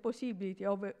evaluate the possibility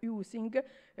of using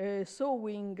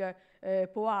sowing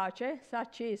poace,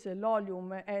 such as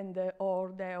lolium and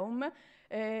ordeum,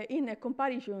 in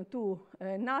comparison to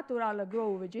natural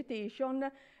grow vegetation,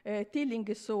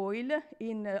 tilling soil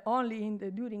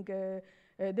during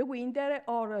the winter,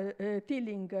 or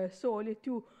tilling soil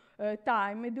 2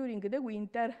 times during the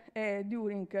winter and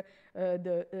during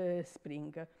the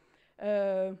spring.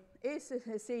 As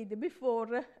said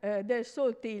before, the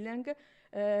soil tilling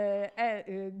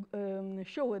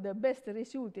showed the best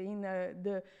result in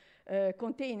the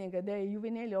containing the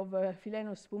juvenile of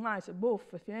Philaenus spumaeus,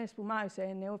 both Philaenus spumaeus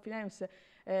and Neophilaenus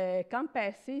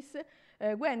campestris,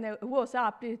 when it was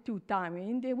applied 2 times,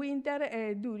 in the winter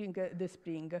and during the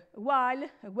spring, while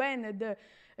when the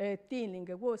tilling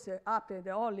was applied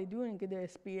only during the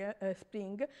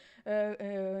spring,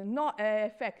 no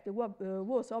effect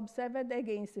was observed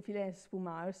against Philaenus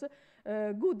spumaeus.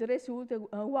 Good result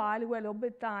while well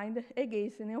obtained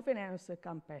against Neophilaenus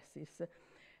campestris.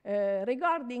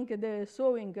 Regarding the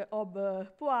sowing of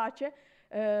poace,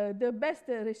 the best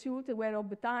results were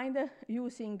obtained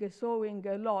using sowing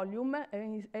lolium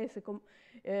as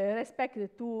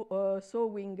respect to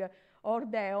sowing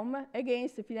ordeum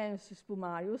against Philaenus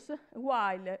spumaeus,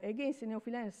 while against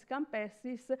Neophilaenus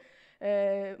campestris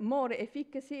more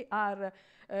efficacy are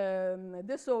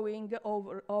the sowing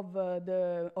of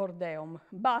the ordeum,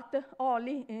 but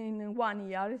only in 1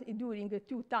 year during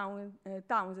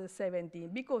 2017,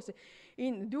 because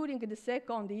during the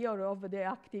second year of the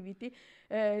activity,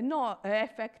 no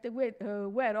effect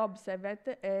were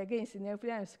observed against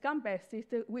Neophilaenus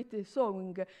campestris with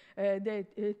sowing the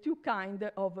 2 kinds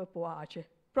of poace.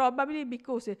 Probably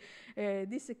because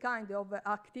this kind of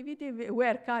activity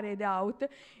were carried out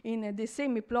in the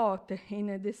same plot,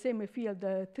 in the same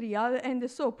field trial, and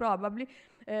so probably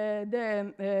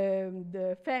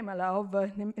the family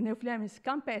of Neophilaenus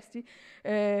campestris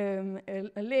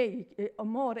lay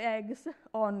more eggs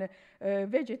on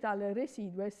vegetal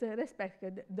residues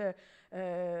respected the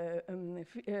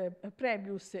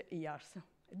previous years.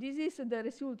 This is the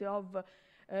result of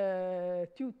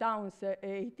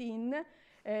 2018.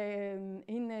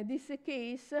 In this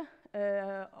case,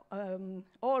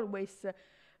 always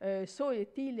soil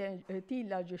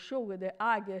tillage showed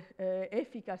high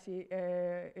efficacy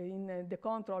in the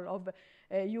control of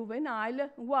juvenile,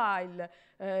 while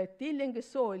tilling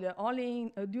soil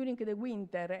only during the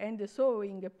winter and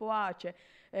sowing poace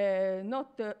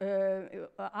not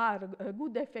are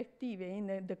good effective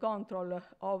in the control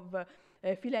of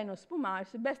Philaenus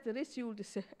spumaeus. Best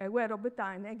results were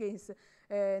obtained against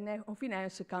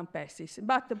Neophilaenus campestris,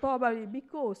 but probably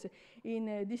because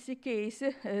in this case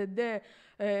the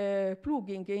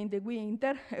plugging in the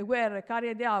winter were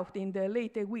carried out in the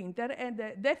late winter, and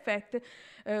the effect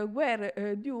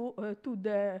were due to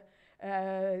the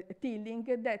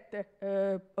tilling that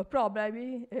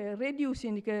probably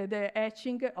reducing the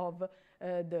hatching of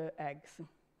the eggs.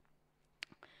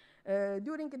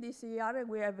 During this year,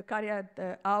 we have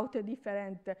carried out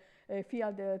different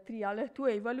field trial to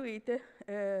evaluate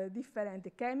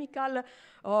different chemical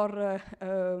or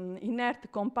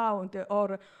inert compound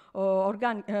or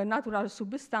organic natural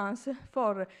substance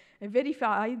for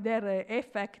verify their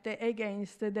effect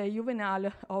against the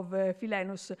juvenile of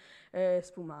Philaenus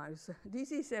spumaeus.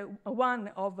 This is one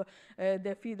of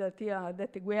the field trial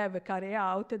that we have carried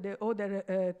out. The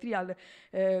other trial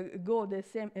go the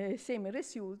same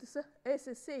results. As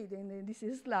said in this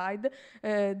slide,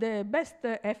 the best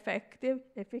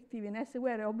effectiveness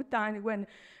were obtained when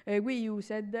we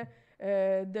used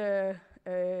the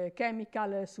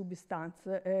chemical substance,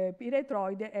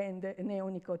 pyrethroid and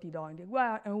neonicotinoid,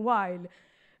 while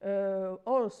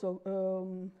also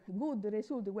good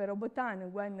results were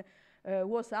obtained when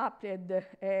was applied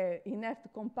inert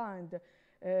compound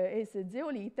as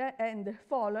zeolite and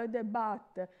followed by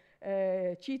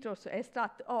citrus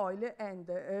extract oil and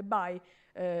by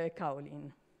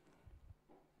kaolin.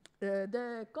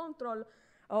 The control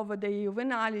of the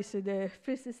juvenile is the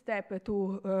first step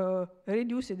to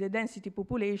reduce the density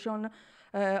population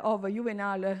of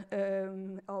juvenile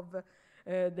of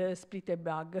the split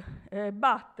bug.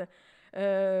 But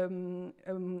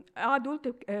adult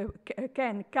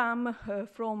can come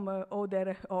from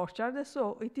other orchards,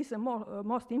 so it is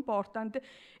most important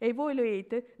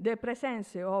evaluate the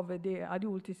presence of the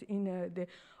adults in the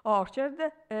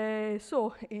orchard.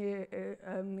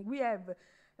 We have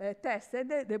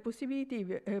tested the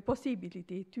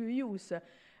possibility to use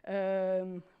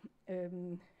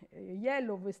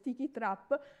yellow sticky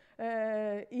trap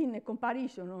in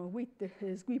comparison with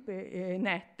sweep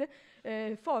net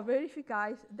for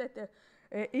verify that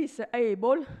is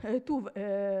able to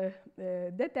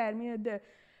determine the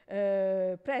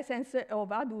presence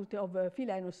of adult of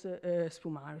Philenus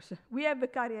spumarius. We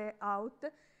have carried out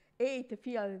 8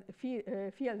 field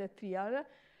trial,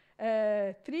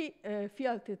 3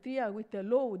 field trial with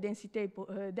low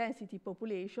density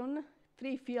population,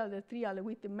 3 field trial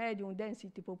with medium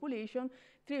density population,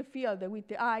 3 field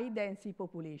with high density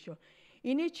population.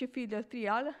 In each field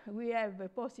trial, we have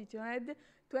positioned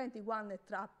 21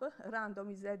 traps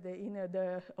randomized in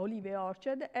the olive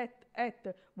orchard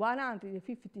at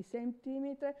 150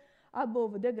 centimeters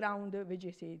above the ground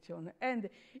vegetation, and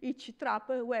each trap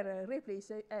were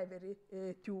replaced every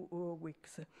 2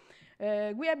 weeks.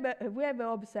 We have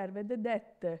observed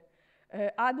that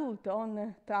adult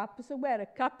on traps were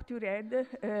captured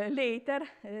later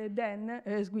than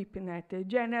sweep net,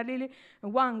 generally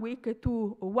 1 week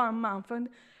to 1 month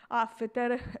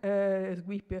after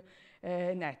sweep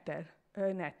net.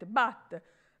 But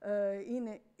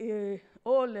in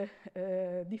all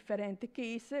different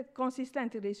cases,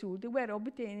 consistent results were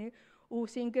obtained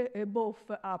using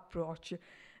both approaches.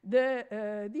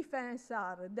 The difference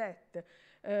are that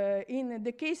in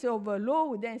the case of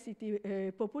low density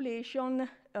population,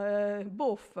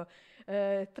 both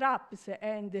traps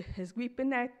and sweep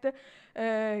net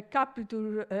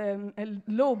capture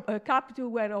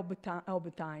were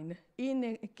obtained.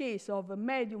 In case of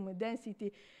medium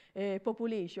density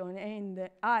population and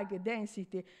high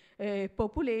density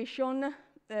population,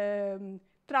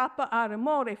 traps are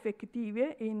more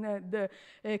effective in the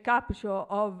capture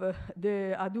of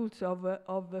the adults of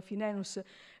Philenus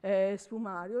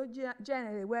spumarius.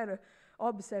 Generally were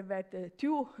observed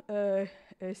 2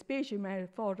 specimens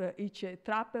for each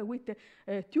trap with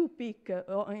 2 peaks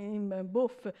in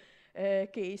both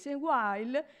cases,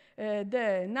 while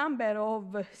the number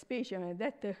of specimens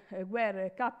that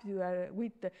were captured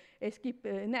with a skip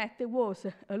net was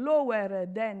lower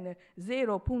than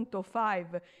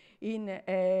 0.5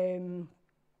 in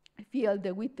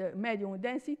field with medium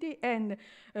density and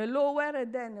lower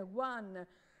than 1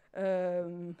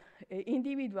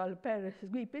 individual per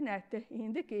sweep net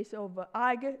in the case of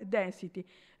high density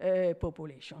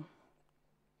population.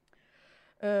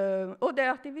 Other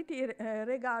activity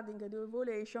regarding the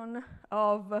evaluation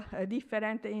of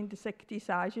different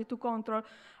insecticides to control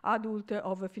adult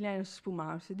of Philenus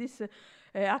spumarius. This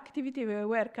activity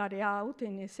were carried out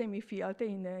in a semi-field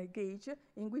in gauge,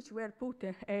 in which were put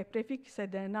a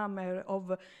prefixed number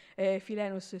of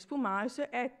Philenus spumarius,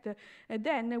 and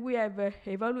then we have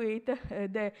evaluated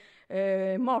the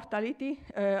mortality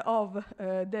of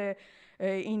the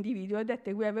individual that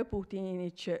we have put in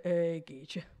each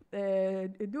gauge.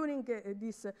 During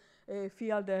this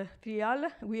field trial,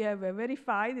 we have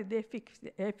verified the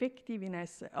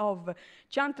effectiveness of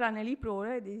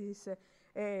Chantraneliprole. This is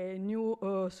a new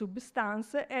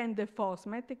substance, and the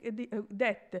phosmet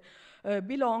that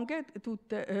belong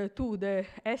to the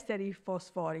ester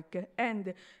phosphoric,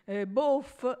 and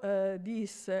both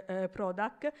these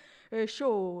products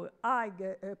show high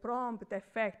prompt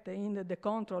effect in the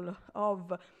control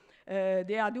of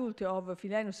the adult of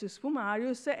Philenus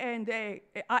spumarius, and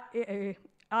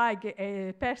high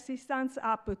persistence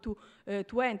up to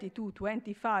 20 to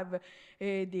 25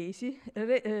 days,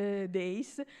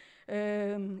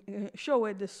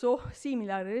 showed so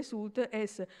similar result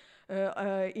as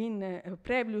in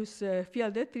previous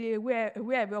field trial where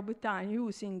we have obtained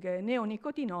using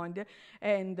neonicotinoid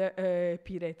and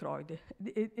pyrethroid.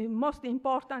 The most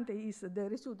important is the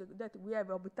result that we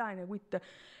have obtained with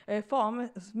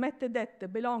phosmet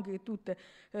that belong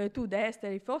to the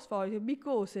ester phosphoric,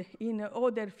 because in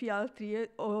other field trial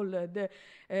all the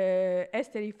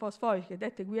ester phosphoric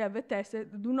that we have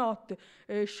tested do not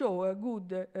show a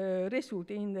good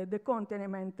result in the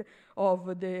containment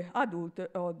of the adult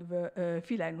of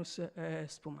Philenus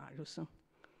spumarius.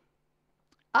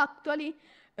 Actually,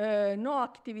 no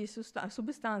active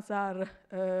substances are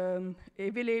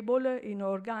available in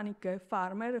organic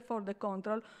farmer for the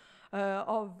control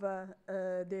of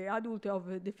the adult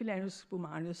of the Philenus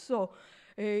spumarius. So,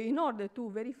 in order to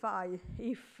verify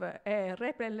if a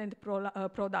repellent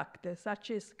product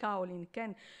such as kaolin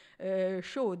can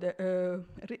show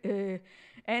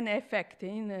an effect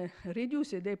in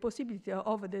reducing the possibility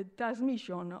of the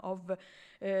transmission of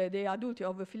the adult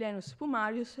of Philenus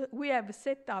spumarius, we have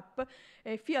set up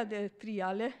a field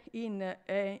trial in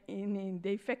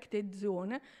the affected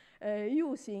zone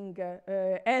using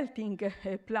Elting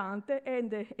plant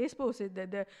and exposed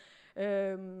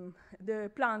the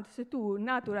plants to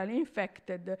naturally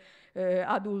infected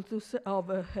adults of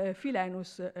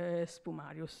Philenus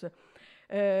spumarius.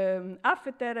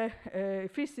 After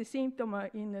first symptoms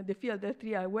in the field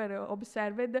trial were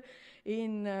observed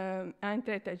in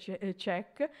untreated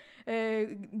check,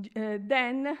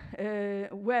 then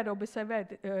were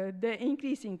observed the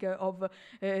increasing of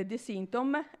the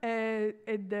symptom,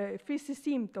 the first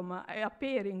symptom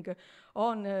appearing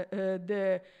on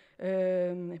the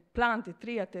plant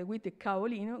treated with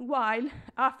kaolin, while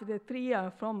after 3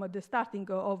 years from the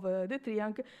starting of the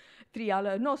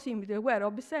trial, no symptoms were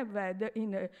observed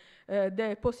in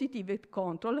the positive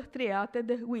control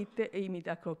treated with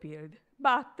imidacloprid.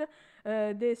 But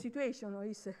the situation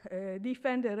is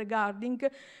different regarding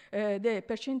the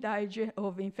percentage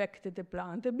of infected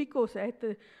plant, because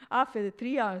after 3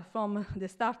 years from the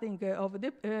starting of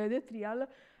the trial,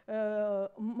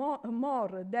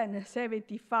 more than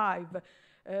 75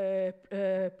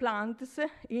 plants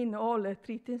in all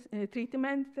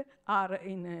treatments are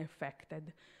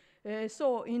infected.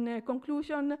 So in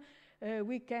conclusion,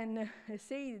 we can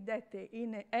say that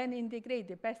in an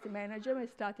integrated pest management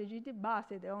strategy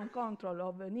based on control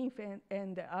of infants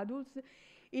and adults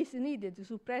is needed to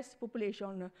suppress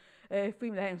population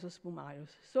Philenus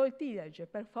spumarius. Soil tillage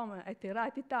performed at the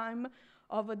right time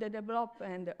of the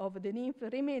development of the nymph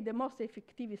remain the most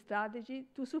effective strategy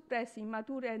to suppress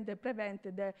immature and prevent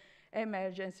the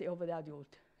emergence of the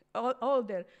adult.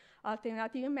 Other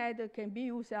alternative methods can be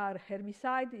used are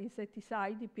herbicide,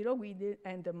 insecticide, pyrrowid,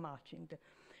 and mulching.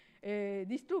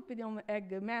 Disrupting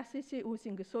egg masses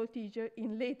using soil tillage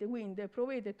in late winter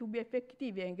proved to be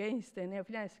effective against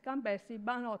Neophylaeus campestris,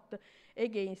 but not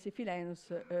against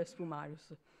Philenus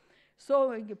spumarius.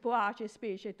 Sowing poaceae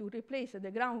species to replace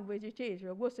the ground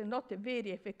vegetation was not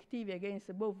very effective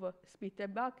against both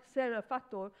spitterbugs. Several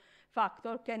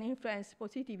factors can influence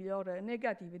positively or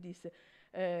negatively these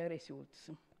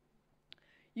results.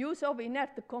 Use of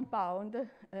inert compound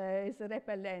as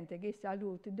repellent against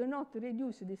adults do not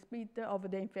reduce the speed of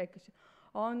the infection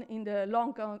in the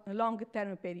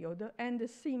long-term period, and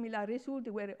similar results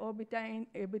were obtained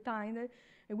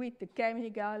with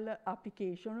chemical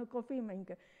application, confirming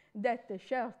that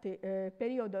short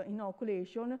period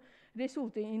inoculation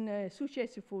result in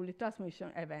successful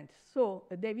transmission events. So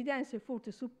the evidence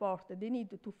further support the need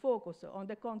to focus on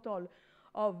the control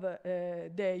of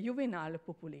the juvenile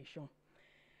population.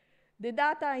 The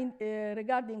data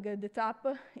regarding the trap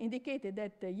indicated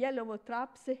that yellow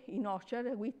traps in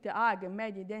orchards with high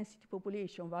medium density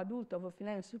population of adult of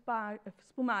Philenus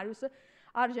spumarius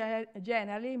are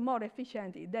generally more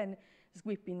efficient than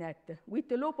sweeping net.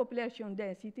 With low population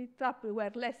density, traps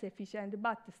were less efficient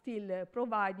but still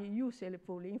provide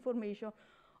useful information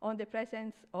on the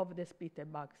presence of the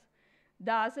spitterbugs.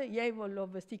 Thus, the level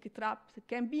of stick traps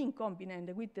can be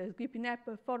combined with the sweeping net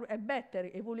for a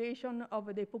better evaluation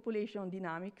of the population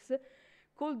dynamics,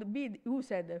 could be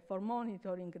used for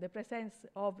monitoring the presence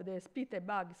of the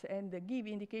spitterbugs and give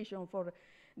indication for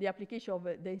the application of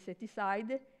the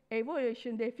insecticide,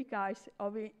 evaluation the efficacy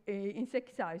of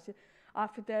insecticides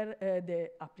after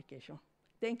the application.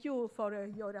 Thank you for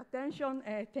your attention,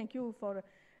 and thank you for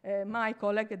my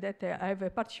colleagues that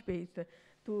have participated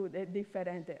to the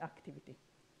different activity.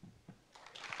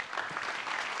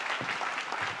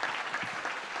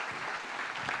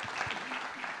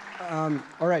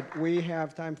 All right, we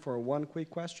have time for one quick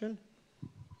question.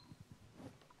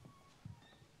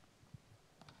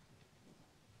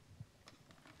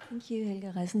 Thank you,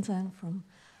 Helga Reisenzahn from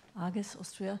Arges,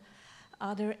 Austria.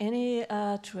 Are there any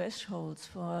thresholds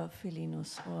for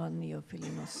Philenus or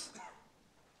Neophylenus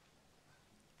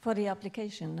for the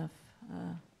application of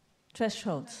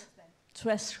thresholds?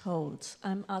 Thresholds.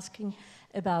 I'm asking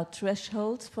about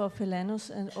thresholds for Philenus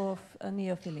and of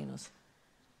Neophylenus.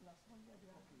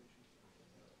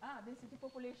 Density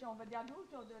population of the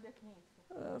adult or the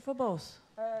nymph? For both.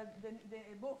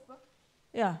 Both?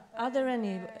 Yeah. Are there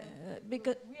any?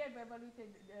 Because we have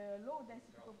evaluated low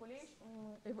density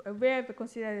population. We have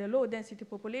considered a low density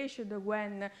population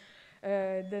when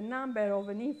the number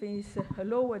of nymph is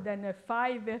lower than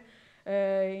 5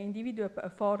 individual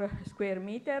per square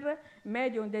meter,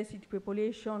 medium density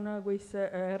population with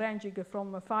ranging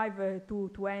from 5 to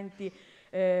 20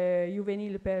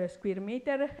 juvenile per square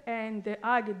meter, and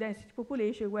high density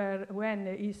population where when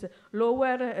is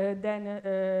lower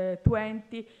than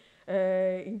 20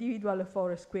 individual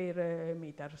for square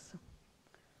meters.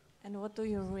 And what do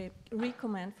you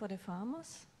recommend for the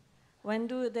farmers? When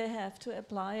do they have to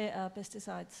apply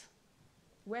pesticides?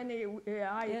 When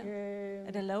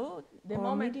At a low the or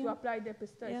moment medium? to apply the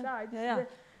pesticides,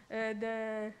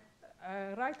 the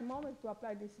right moment to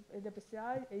apply the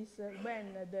pesticide is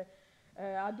when the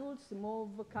adults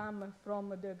come from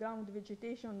the ground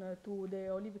vegetation to the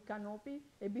olive canopy.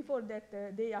 Before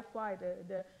that, they acquire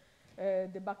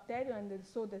the bacteria, and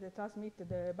so that they transmit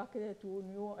the bacteria to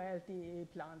new healthy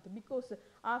plant. Because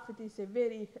after it is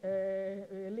very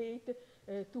late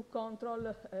to control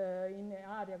in an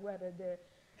area where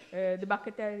the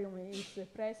bacterium is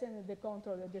present, the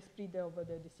control the spread of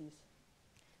the disease.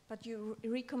 But you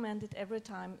recommend it every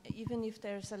time, even if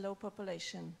there's a low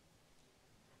population.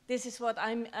 This is what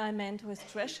I meant with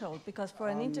threshold, because for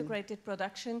an integrated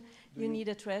production, you need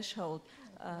a threshold.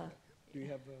 Do you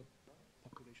have a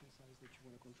population size that you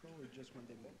want to control, or just when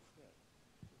they move?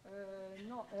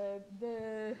 No,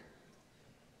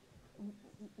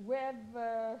 we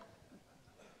have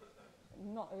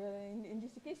no. In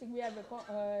this case, we have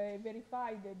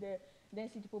verified the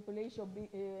density population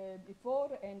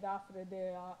before and after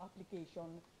the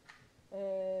application.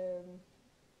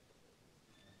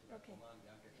 Okay.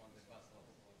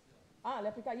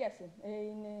 Yes.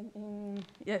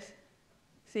 Yes.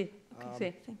 See.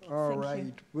 See. All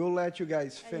right, we'll let you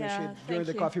guys finish it during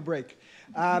the coffee break.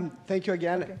 Thank you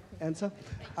again, Okay. Enza.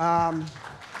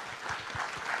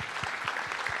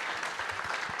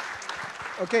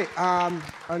 Okay,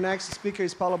 our next speaker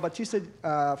is Paula Batista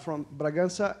from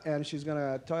Bragança, and she's going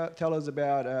to tell us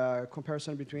about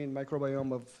comparison between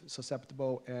microbiome of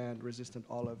susceptible and resistant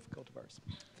olive cultivars.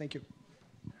 Thank you.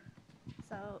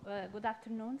 So, good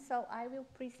afternoon. So, I will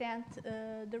present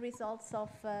the results of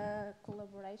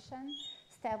collaboration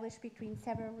established between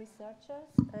several researchers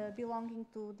belonging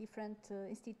to different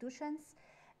institutions,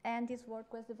 and this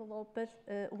work was developed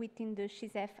within the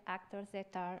XF actors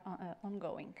that are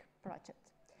ongoing project.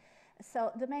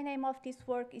 So, the main aim of this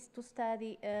work is to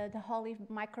study the olive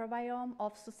microbiome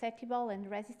of susceptible and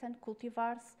resistant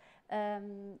cultivars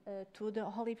to the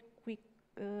olive quick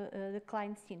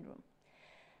decline syndrome.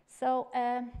 So,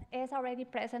 as already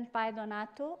present by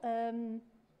Donato,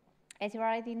 as you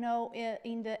already know,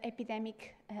 in the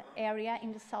epidemic area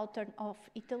in the southern of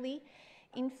Italy,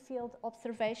 in field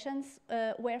observations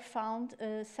were found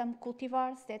some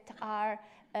cultivars that are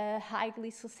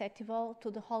highly susceptible to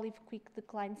the olive quick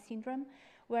decline syndrome,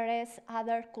 whereas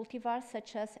other cultivars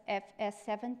such as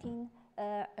FS17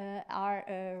 are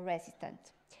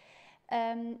resistant.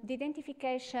 The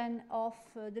identification of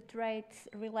the traits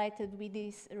related with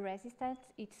this resistance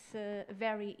is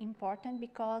very important,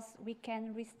 because we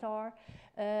can restore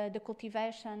the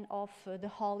cultivation of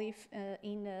the olive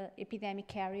in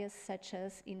epidemic areas such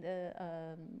as in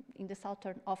the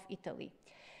southern of Italy.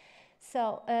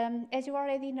 So, as you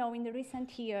already know, in the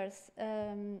recent years,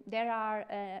 there are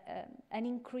an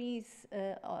increase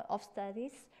of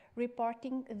studies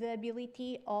reporting the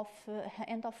ability of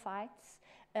endophytes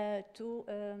to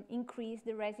increase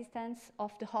the resistance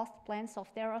of the host plants, of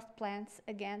their host plants,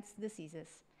 against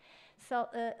diseases. So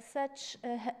such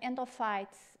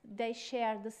endophytes, they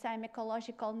share the same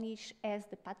ecological niche as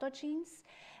the pathogens,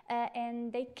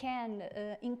 and they can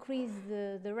increase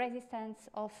the resistance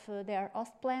of their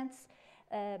host plants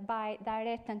by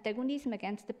direct antagonism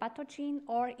against the pathogen,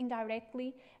 or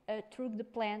indirectly through the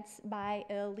plants by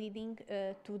leading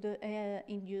to the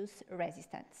induced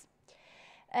resistance.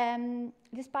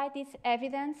 Despite this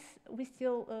evidence, we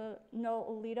still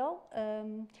know little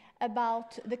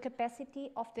about the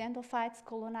capacity of the endophytes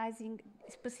colonizing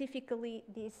specifically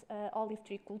these olive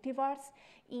tree cultivars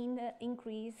in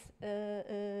increase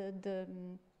the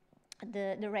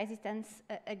resistance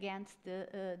against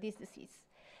this disease.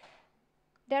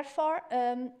 Therefore,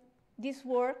 this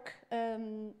work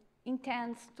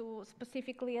intends to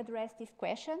specifically address these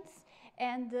questions,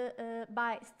 and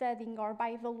by studying or by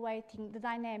evaluating the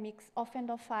dynamics of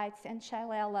endophytes and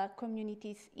Xylella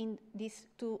communities in these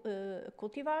two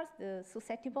cultivars, the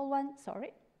susceptible one,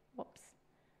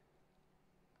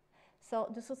 So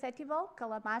the susceptible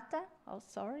Kalamata,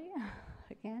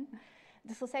 again,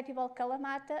 the susceptible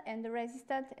Kalamata and the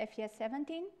resistant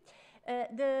FES17,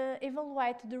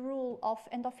 evaluate the role of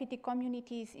endophytic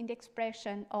communities in the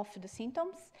expression of the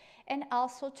symptoms, and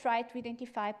also try to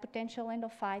identify potential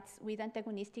endophytes with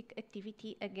antagonistic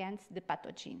activity against the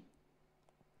pathogen.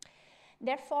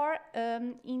 Therefore,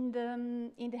 in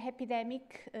the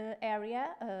epidemic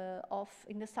area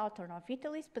in the southern of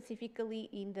Italy, specifically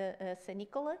in the San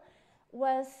Nicola,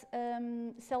 was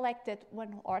selected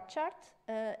one orchard,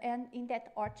 and in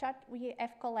that orchard we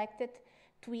have collected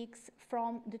twigs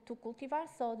from the two cultivars,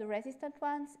 so the resistant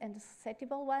ones and the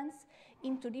susceptible ones,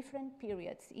 into different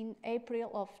periods, in April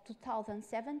of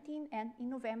 2017 and in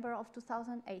November of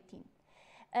 2018.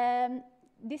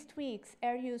 These twigs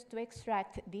are used to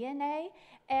extract DNA,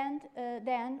 and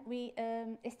then we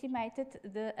estimated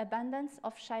the abundance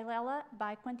of Xylella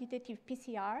by quantitative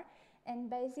PCR,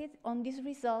 and based on these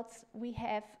results, we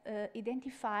have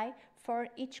identified for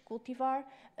each cultivar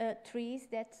trees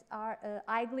that are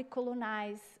highly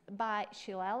colonized by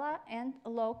Xylella and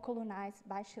low colonized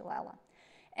by Xylella.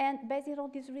 And based on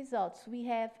these results, we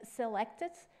have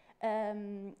selected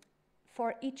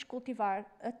for each cultivar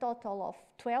a total of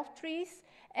 12 trees,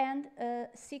 and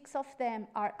 6 of them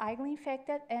are highly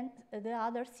infected and the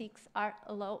other 6 are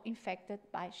low infected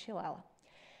by Xylella.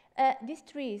 These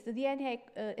trees, the DNA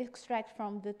extract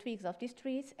from the twigs of these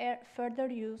trees are further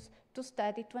used to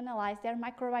study, to analyze their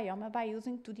microbiome by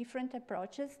using two different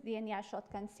approaches, DNA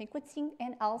shotgun sequencing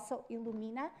and also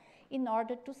Illumina, in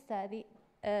order to study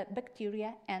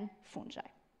bacteria and fungi.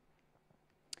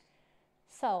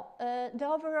 So the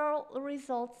overall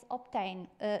results obtained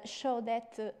show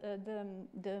that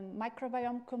the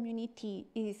microbiome community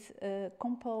is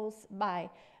composed by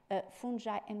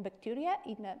fungi and bacteria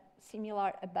in a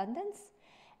similar abundance.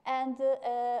 And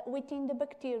within the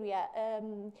bacteria,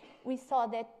 we saw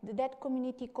that that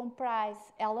community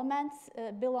comprised elements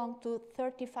belong to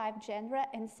 35 genera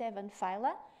and 7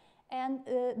 phyla, and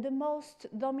the most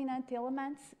dominant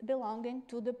elements belonging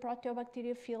to the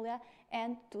Proteobacteriophilia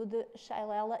and to the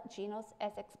Xylella genus,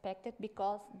 as expected,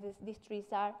 because these trees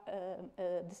are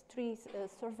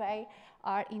survey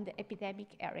are in the epidemic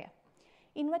area.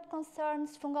 In what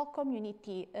concerns fungal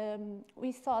community,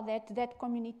 we saw that that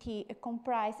community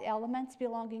comprised elements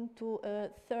belonging to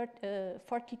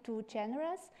 42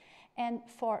 genera and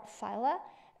 4 phyla,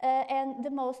 and the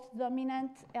most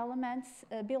dominant elements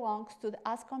belongs to the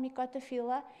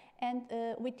Ascomycotaphylla, and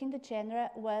within the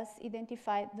genera was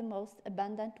identified the most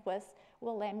abundant was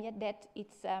Wallemia, that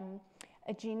it's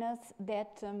a genus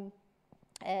that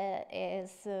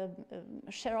has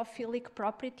xerophilic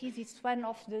properties. It's one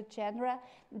of the genera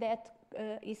that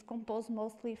is composed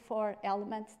mostly for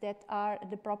elements that are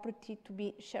the property to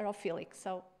be xerophilic,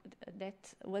 so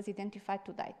that was identified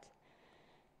to date.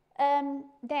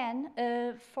 Then,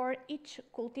 for each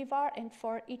cultivar and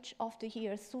for each of the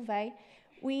years survey,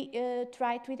 we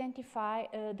try to identify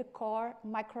the core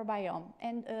microbiome.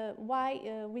 And why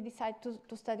we decided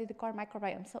to study the core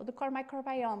microbiome? So the core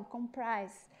microbiome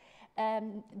comprises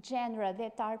genera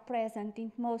that are present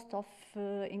in most of,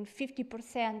 in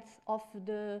 50% of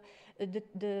the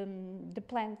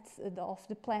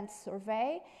plant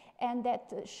survey, and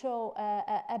that show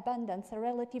abundance, a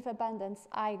relative abundance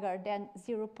higher than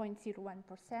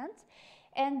 0.01%.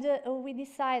 And we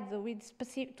decided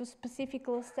to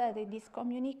specifically study this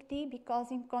community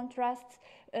because, in contrast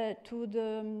to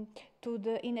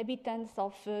the inhabitants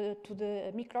of to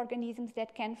the microorganisms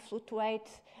that can fluctuate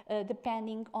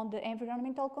depending on the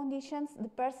environmental conditions, the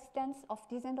persistence of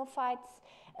these endophytes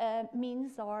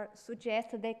means or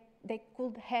suggests that they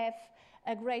could have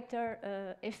a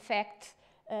greater effect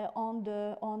on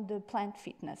the plant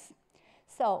fitness.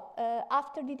 So,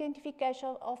 after the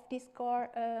identification of this core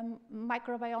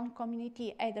microbiome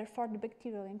community, either for the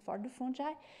bacteria and for the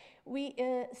fungi, we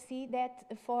see that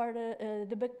for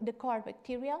the core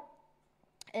bacteria,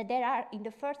 there are, in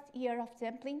the first year of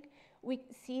sampling, we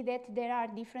see that there are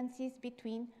differences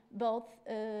between both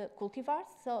cultivars.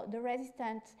 So the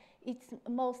resistant, it's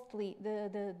mostly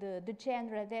the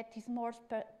genera that is more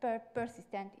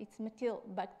persistent, it's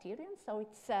Methylbacterium, so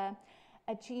it's a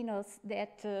genus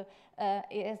that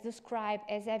is described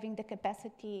as having the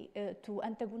capacity to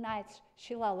antagonize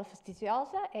Xylella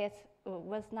fastidiosa, as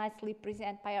was nicely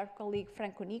presented by our colleague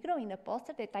Franco Nigro in a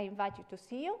poster that I invite you to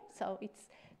see. So it's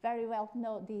very well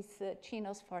known, this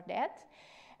genus, for that.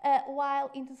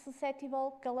 While in the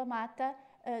susceptible Kalamata,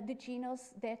 the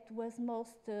genus that was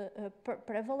most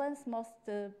prevalent, most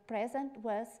present,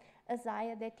 was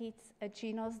Ajaccio, that it's a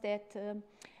genus that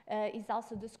is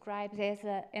also described as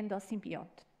an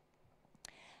endosymbiont.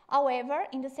 However,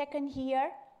 in the second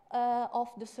year of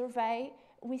the survey,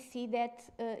 we see that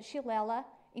Xylella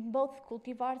in both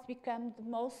cultivars become the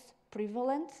most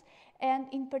prevalent, and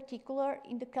in particular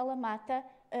in the Kalamata,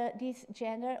 this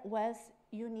genera was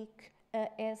unique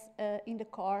as in the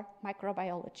core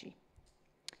microbiology.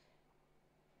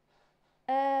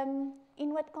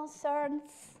 In what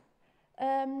concerns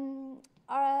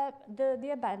the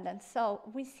abundance. So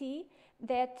we see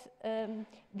that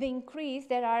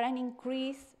there are an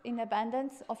increase in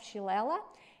abundance of Xylella,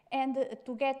 and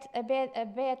to get a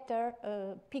better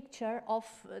picture of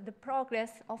the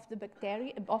progress of the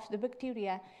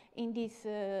bacteria in this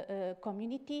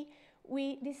community,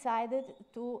 we decided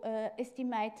to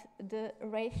estimate the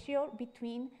ratio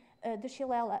between the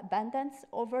Xylella abundance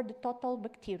over the total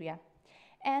bacteria.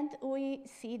 And we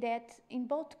see that in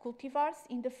both cultivars,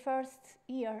 in the first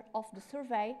year of the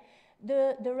survey,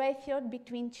 the ratio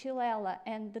between Xylella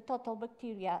and the total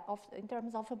bacteria in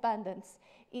terms of abundance,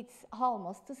 it's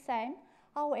almost the same.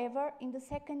 However, in the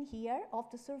second year of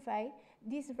the survey,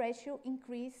 this ratio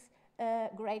increased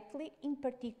greatly, in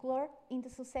particular in the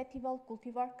susceptible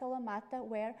cultivar Kalamata,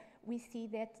 where we see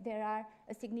that there are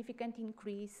a significant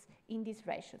increase in this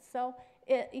ratio. So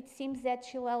it seems that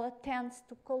Xylella tends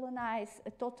to colonize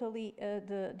totally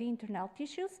the internal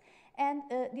tissues, and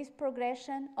this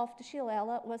progression of the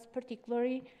Xylella was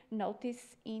particularly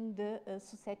noticed in the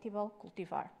susceptible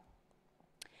cultivar.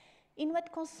 In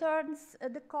what concerns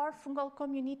the core fungal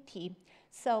community,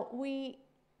 so we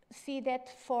see that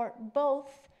for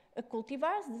both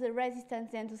cultivars, the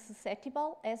resistant and the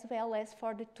susceptible, as well as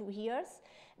for the 2 years,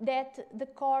 that the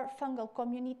core fungal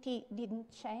community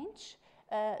didn't change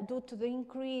due to the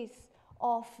increase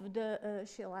of the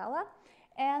Xylella.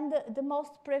 And the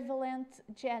most prevalent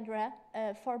genera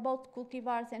for both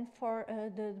cultivars and for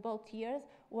both years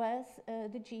was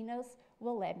the genus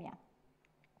Wallemia.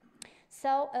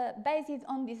 So based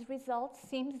on these results,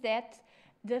 seems that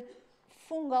the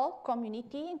fungal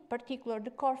community, in particular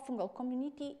the core fungal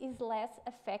community, is less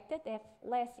affected, have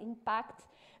less impact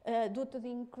due to the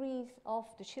increase of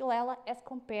the Xylella as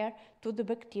compared to the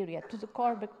bacteria, to the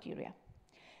core bacteria.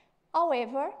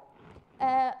 However,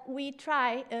 we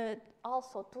try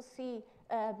also to see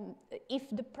if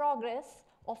the progress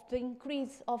of the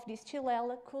increase of this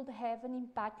Xylella could have an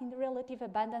impact in the relative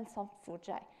abundance of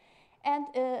fungi. And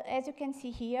as you can see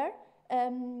here,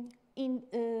 in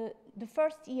the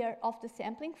first year of the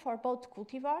sampling for both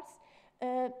cultivars,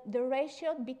 the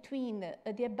ratio between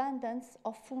the abundance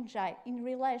of fungi in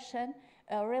relation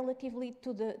relatively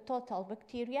to the total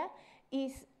bacteria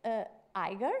is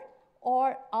higher,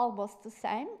 or almost the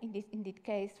same, in this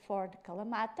case for the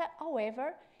Kalamata.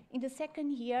 However, in the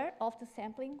second year of the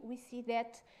sampling, we see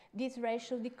that this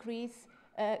ratio decreases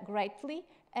greatly,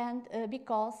 and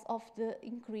because of the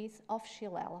increase of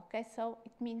Xylella. Okay, so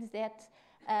it means that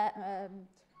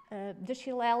the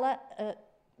Xylella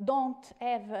don't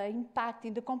have impact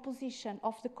in the composition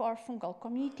of the core fungal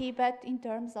community, but in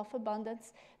terms of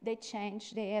abundance,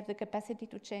 they have the capacity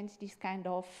to change this kind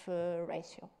of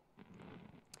ratio.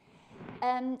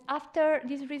 After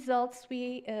these results,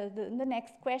 the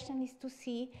next question is to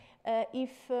see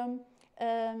if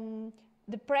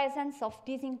the presence of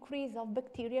this increase of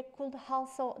bacteria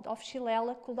of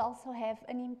Xylella could also have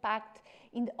an impact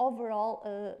in the overall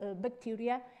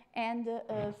bacteria and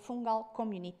fungal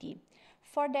community.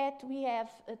 For that, we have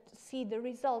to see the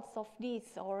results of this,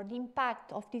 or the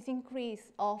impact of this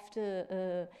increase of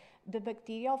the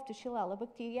bacteria, of the Xylella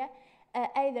bacteria,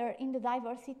 either in the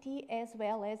diversity as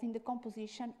well as in the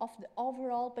composition of the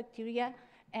overall bacteria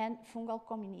and fungal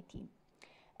community.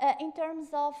 In terms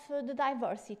of the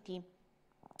diversity,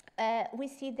 we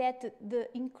see that the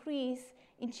increase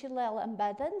in Xylella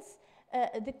abundance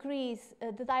decrease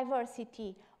the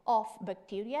diversity of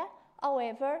bacteria.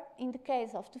 However, in the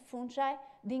case of the fungi,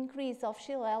 the increase of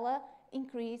Xylella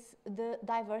increase the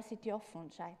diversity of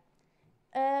fungi.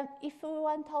 If we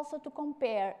want also to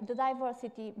compare the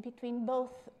diversity between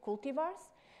both cultivars,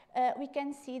 we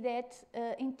can see that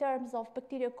in terms of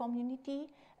bacterial community,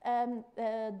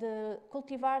 the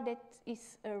cultivar that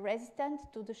is resistant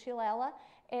to the Xylella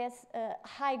has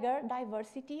higher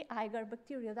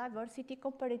bacterial diversity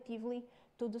comparatively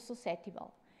to the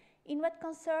susceptible. In what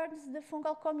concerns the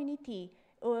fungal community,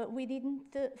 we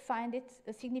didn't find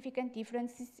significant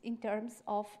differences in terms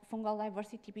of fungal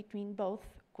diversity between both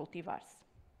cultivars.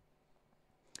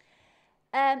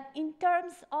 In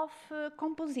terms of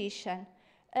composition,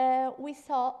 we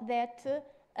saw that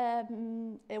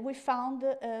we found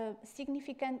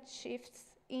significant shifts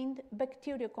in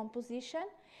bacterial composition,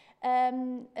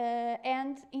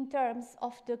 and in terms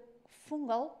of the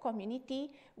fungal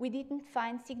community, we didn't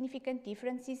find significant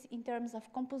differences in terms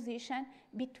of composition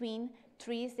between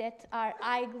trees that are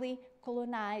highly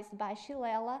colonized by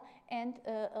Xylella and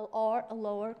or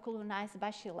lower colonized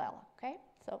by Xylella. Okay,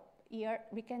 so here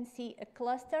we can see a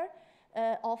cluster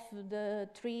of the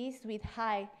trees with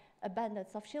high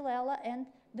abundance of Xylella and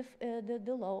the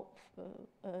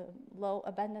low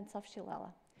abundance of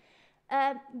Xylella.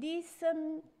 This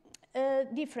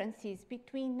differences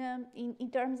between,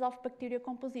 in terms of bacterial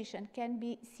composition can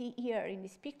be seen here in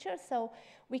this picture. So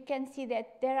we can see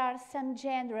that there are some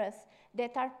genera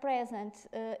that are present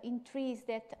in trees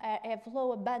that have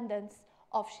low abundance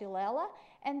of Xylella.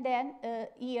 And then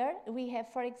here we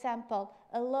have, for example,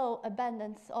 a low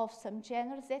abundance of some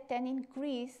genera that then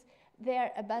increase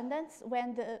their abundance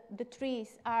when the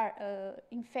trees are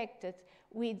infected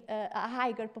with a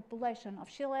higher population of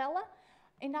Xylella.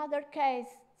 In other case,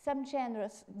 some genera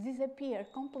disappear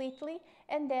completely,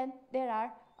 and then there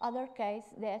are other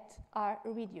cases that are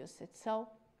reduced. So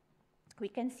we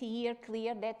can see here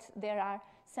clear that there are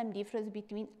some difference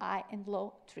between high and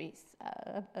low trees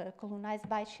colonized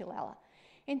by Xylella.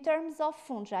 In terms of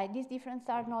fungi, these differences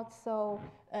are not so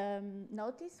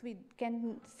noticed. We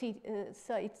can see,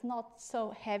 so it's not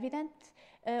so evident.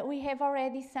 We have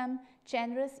already some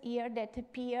genera here that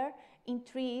appear in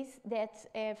trees that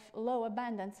have low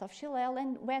abundance of Xylella,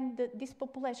 and when this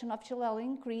population of Xylella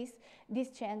increase,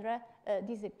 these genera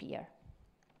disappear.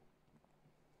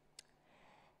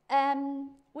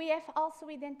 We have also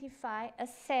identified a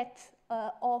set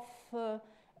of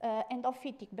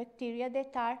endophytic bacteria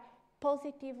that are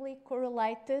positively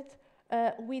correlated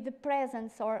with the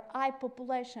presence or high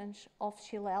populations of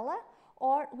Xylella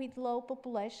or with low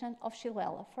population of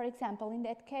Xylella. For example, in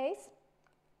that case,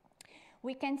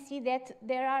 we can see that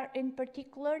there are in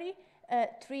particular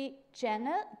three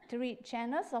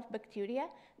genus of bacteria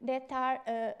that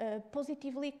are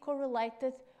positively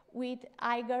correlated with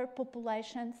higher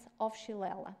populations of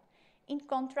Xylella. In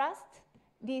contrast,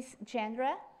 these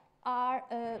genera are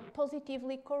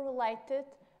positively correlated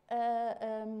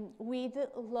with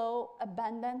low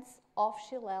abundance of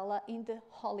Xylella in the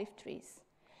olive trees.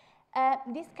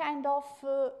 This kind of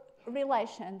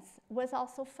relations was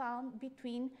also found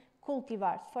between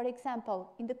cultivars. For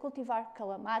example, in the cultivar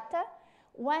Kalamata,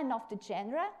 one of the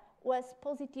genera was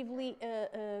positively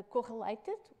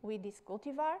correlated with this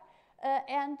cultivar,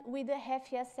 and with the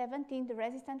FES17, the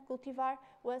resistant cultivar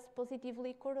was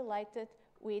positively correlated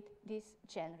with this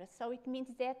genera. So it means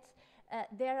that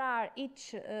there are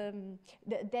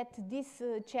that this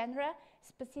genera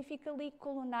specifically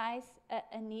colonize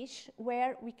a niche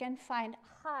where we can find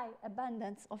high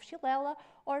abundance of Xylella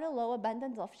or a low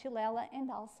abundance of Xylella, and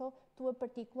also to a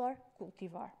particular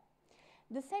cultivar.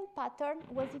 The same pattern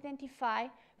was identified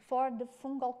for the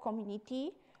fungal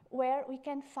community, where we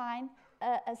can find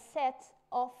a set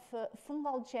of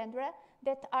fungal genera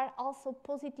that are also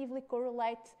positively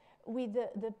correlated with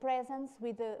the presence,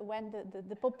 when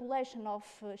the population of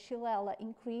Xylella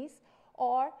increase,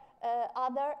 or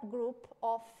other group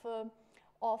of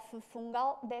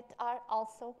fungal that are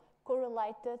also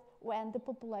correlated when the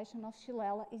population of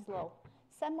Xylella is low.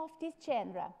 Some of these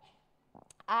genera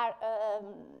are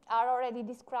already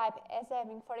described as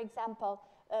having, for example,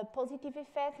 positive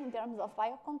effects in terms of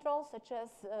biocontrol, such as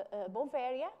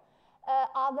Bovaria.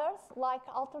 Others, like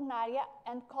Alternaria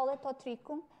and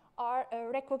Coletotrichum, are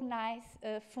recognized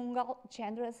fungal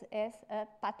genera as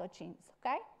pathogens.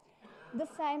 Okay, the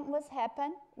same was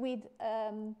happen with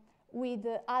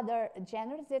other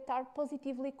genera that are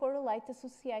positively correlated,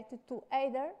 associated to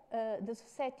either the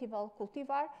susceptible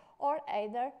cultivar or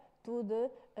either to the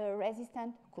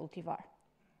resistant cultivar.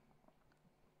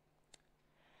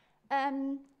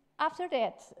 After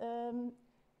that,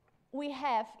 we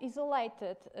have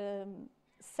isolated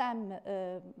some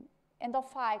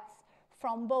endophytes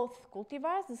from both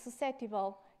cultivars, the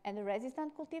susceptible and the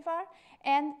resistant cultivar,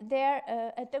 and their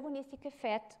antagonistic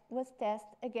effect was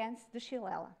tested against the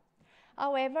Xylella.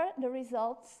 However, the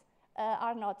results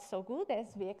are not so good as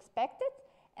we expected,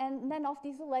 and none of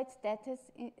these isolated status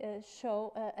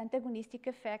show antagonistic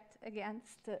effect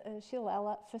against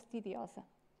Xylella fastidiosa.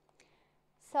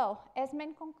 So, as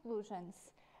main conclusions,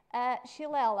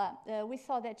 Xylella, we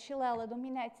saw that Xylella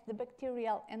dominates the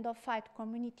bacterial endophyte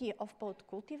community of both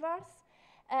cultivars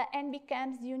and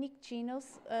becomes the unique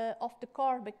genus of the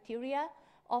core bacteria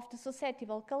of the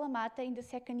susceptible Kalamata in the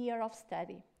second year of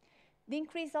study. The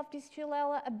increase of this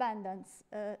Xylella abundance,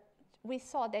 we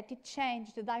saw that it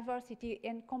changed the diversity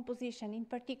and composition, in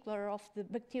particular of the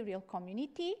bacterial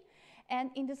community and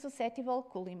in the susceptible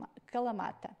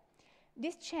Kalamata.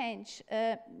 This change,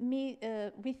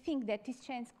 we think that this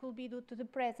change could be due to the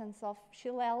presence of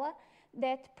Xylella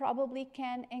that probably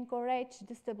can encourage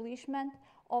the establishment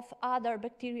of other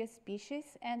bacteria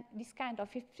species, and this kind of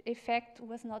effect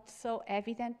was not so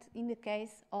evident in the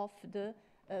case of the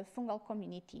fungal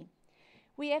community.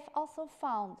 We have also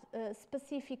found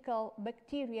specific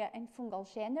bacteria and fungal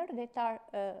genera that are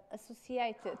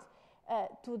associated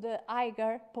to the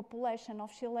higher population of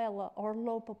Xylella or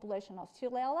low population of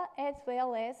Xylella, as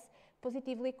well as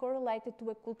positively correlated to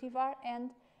a cultivar,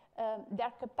 and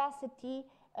their capacity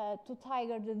to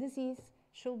trigger the disease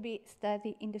should be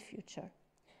studied in the future.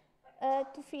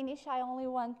 To finish, I only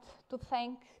want to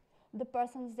thank the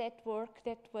persons that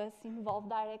was involved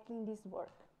directly in this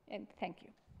work, and thank you.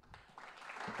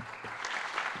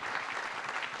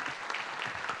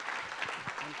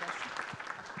 One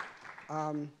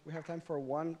question? We have time for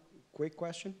one quick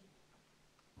question.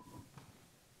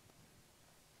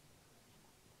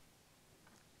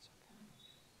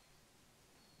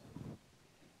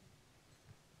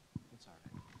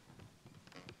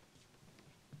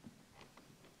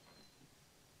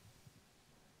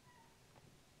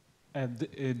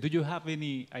 Do you have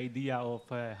any idea of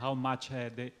how much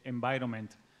the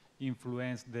environment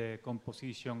influenced the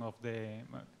composition of the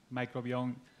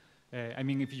microbiome? I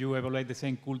mean, if you evaluate the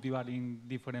same cultivar in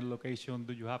different locations,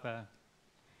 do you have a...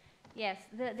 Yes,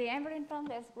 the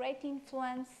environment has great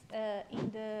influence in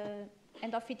the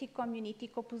endophytic community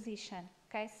composition.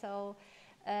 Okay, so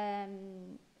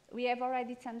we have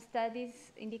already some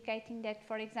studies indicating that,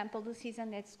 for example, the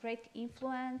season has great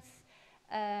influence.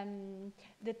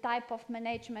 The type of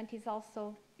management is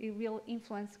also, it will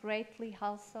influence greatly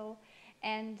also.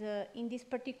 And in this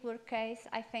particular case,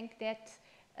 I think that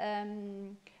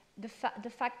the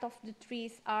fact of the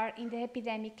trees are in the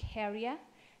epidemic area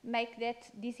make that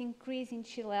this increase in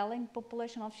Xylella, in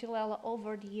population of Xylella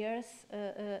over the years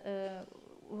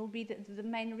will be the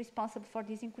main responsible for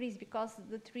this increase, because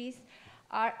the trees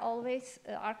are always,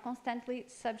 are constantly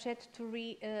subject to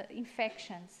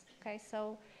infections. Okay,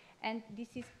 so, and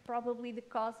this is probably the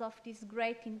cause of this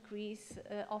great increase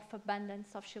of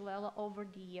abundance of Xylella over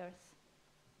the years.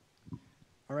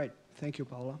 All right, thank you,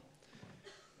 Paula.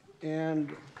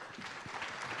 And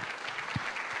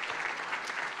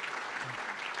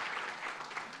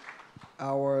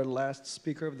our last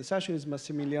speaker of the session is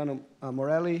Massimiliano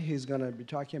Morelli. He's going to be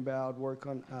talking about work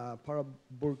on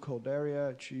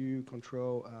Paraburgholderia to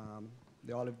control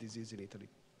the olive disease in Italy.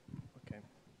 Okay.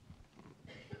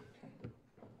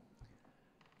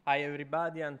 Hi,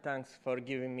 everybody, and thanks for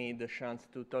giving me the chance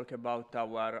to talk about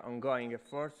our ongoing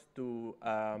efforts to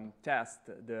test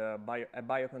a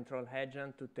biocontrol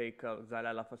agent to tackle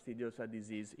Xylella fastidiosa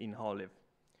disease in olive.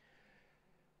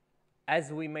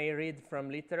 As we may read from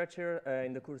literature,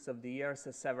 in the course of the years,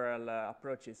 several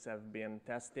approaches have been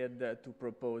tested to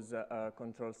propose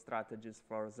control strategies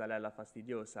for Xylella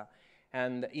fastidiosa.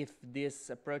 And if these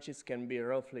approaches can be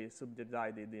roughly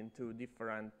subdivided into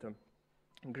different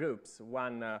groups,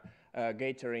 one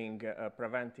gathering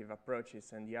preventive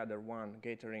approaches and the other one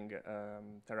gathering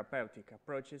therapeutic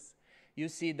approaches, you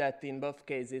see that in both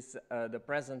cases, the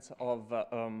presence of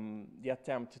the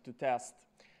attempt to test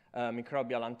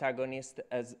microbial antagonist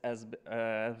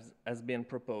has been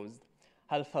proposed,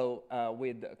 although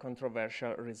with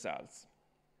controversial results.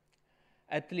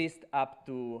 At least up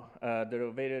to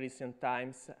the very recent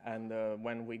times, and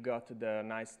when we got the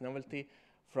nice novelty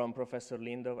from Professor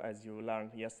Lindo, as you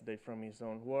learned yesterday from his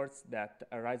own words, that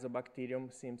a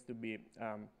rhizobacterium seems to be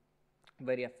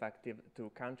very effective to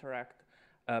counteract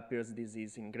Pierce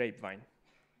disease in grapevine.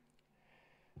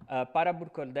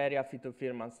 Paraburgholderia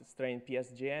phytophilans strain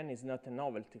PSGN is not a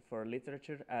novelty for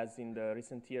literature, as in the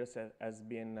recent years has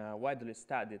been widely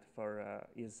studied for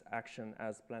its action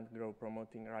as plant growth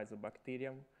promoting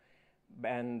rhizobacterium,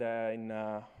 and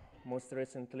most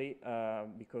recently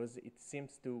because it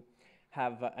seems to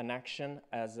have an action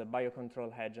as a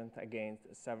biocontrol agent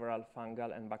against several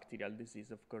fungal and bacterial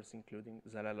diseases, of course, including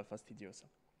Xylella fastidiosa.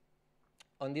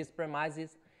 On these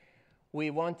premises, we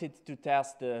wanted to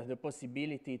test the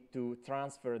possibility to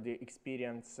transfer the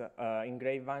experience in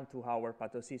grapevine to our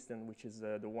pathosystem, which is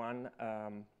the one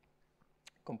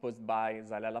composed by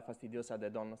Xylella fastidiosa, the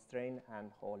Donna strain,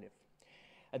 and olive.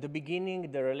 At the beginning,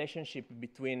 the relationship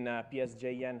between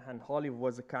PSJN and olive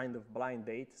was a kind of blind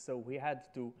date, so we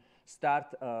had to start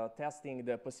testing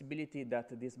the possibility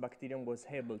that this bacterium was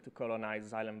able to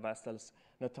colonize xylem vessels,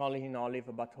 not only in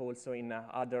olive, but also in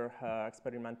other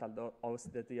experimental hosts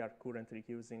that we are currently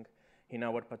using in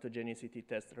our pathogenicity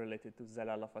test related to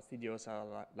Xylella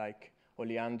fastidiosa, like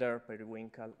oleander,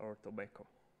 periwinkle, or tobacco.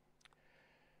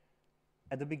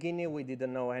 At the beginning, we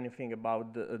didn't know anything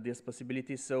about this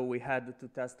possibility, so we had to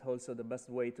test also the best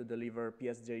way to deliver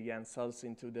PSJN cells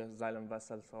into the xylem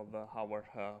vessels of our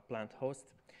plant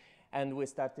host. And we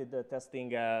started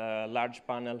testing a large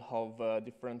panel of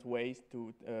different ways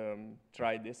to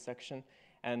try this section,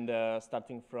 and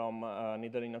starting from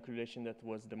needle inoculation, that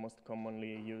was the most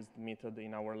commonly used method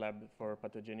in our lab for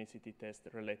pathogenicity test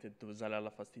related to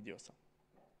Xylella fastidiosa.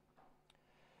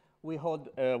 We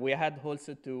had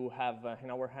also to have in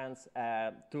our hands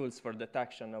tools for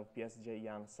detection of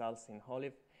PSJ-YAN cells in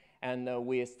olive, and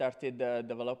we started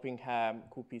developing a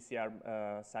qPCR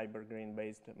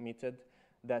cybergreen-based method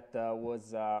that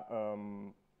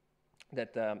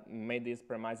made these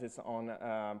premises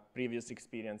on previous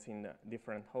experience in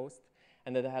different hosts,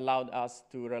 and that allowed us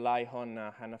to rely on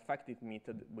an effective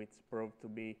method which proved to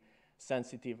be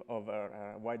sensitive over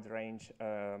a wide range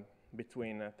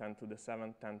between 10 to the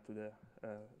 7th, 10 to the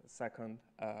 2nd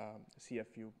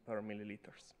CFU per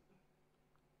milliliters.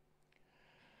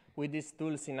 With these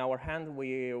tools in our hand,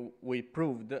 we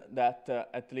proved that,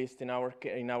 at least in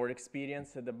our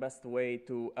experience, the best way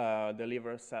to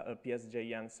deliver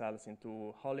PSJ-YAN cells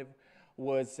into olive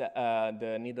was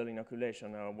the needle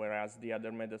inoculation, whereas the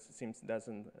other methods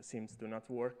seems to not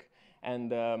work.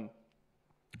 And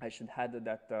I should add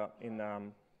that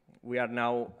we are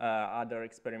now other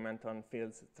experimental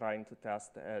fields trying to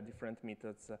test different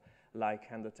methods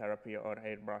like endotherapy or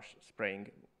airbrush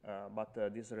spraying, but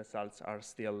these results are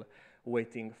still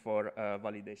waiting for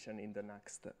validation in the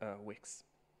next weeks.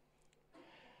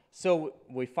 So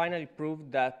we finally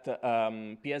proved that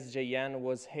PSJ-YAN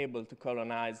was able to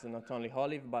colonize not only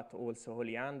olive but also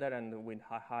oleander, and with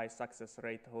a high success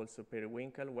rate also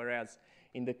periwinkle, whereas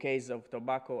in the case of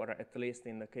tobacco, or at least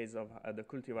in the case of the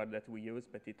cultivar that we use,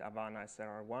 Petit Havana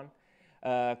SRR1,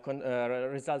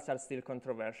 results are still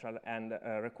controversial and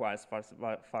requires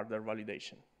further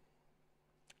validation.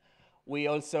 We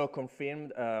also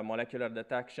confirmed molecular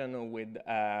detection with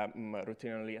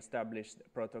routinely established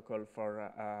protocol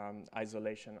for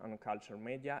isolation on culture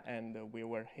media, and we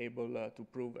were able to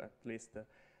prove, at least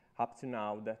up to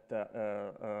now, that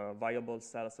viable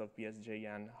cells of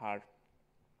PSJ-YAN are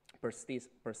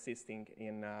persisting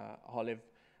in olive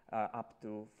up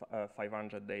to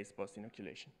 500 days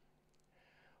post-inoculation.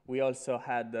 We also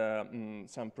had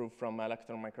some proof from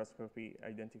electron microscopy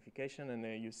identification, and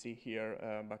you see here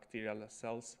bacterial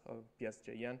cells of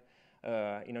PSJ-YAN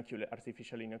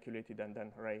artificially inoculated and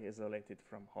then ray-isolated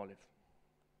from olive.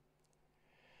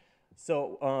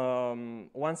 So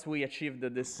once we achieved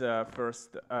this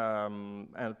first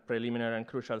preliminary and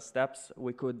crucial steps,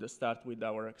 we could start with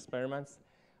our experiments.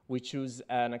 We choose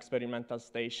an experimental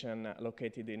station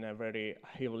located in a very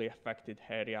heavily affected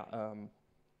area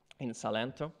in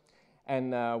Salento,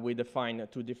 and we define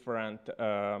two different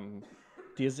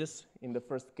theses. In the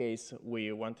first case,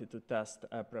 we wanted to test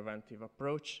a preventive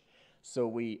approach, so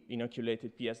we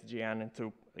inoculated PSJ-YAN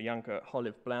into young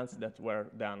olive plants that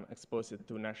were then exposed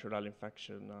to natural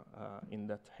infection in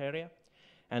that area.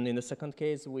 And in the second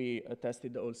case, we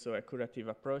tested also a curative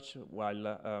approach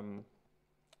while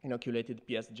inoculated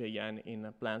PSJ-YAN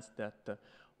in plants that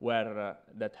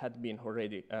that had been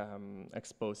already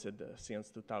exposed since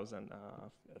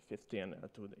 2015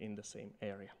 in the same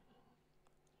area.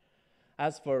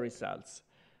 As for results,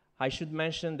 I should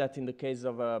mention that in the case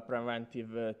of a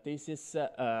preventive thesis,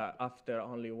 after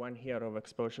only 1 year of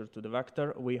exposure to the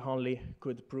vector, we only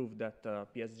could prove that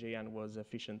PSJ-YAN was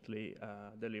efficiently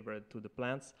delivered to the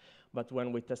plants. But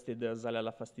when we tested the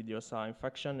Xylella fastidiosa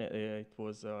infection, it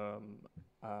was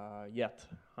yet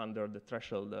under the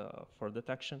threshold for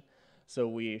detection. So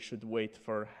we should wait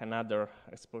for another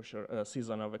exposure,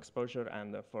 season of exposure,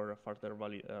 and for further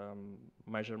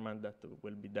measurement that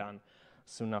will be done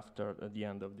soon after the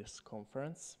end of this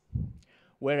conference.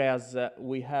 Whereas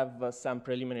we have some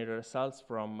preliminary results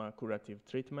from curative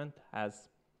treatment as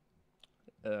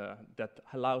that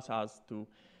allows us to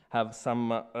have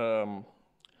some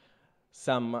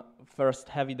first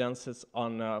evidences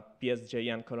on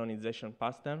PSJ-YAN colonization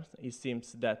patterns. It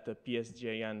seems that the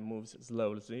PSJ-YAN moves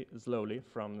slowly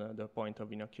from the point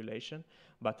of inoculation,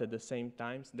 but at the same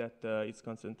time that its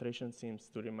concentration seems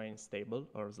to remain stable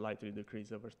or slightly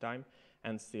decrease over time,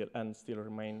 and still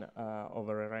remain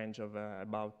over a range of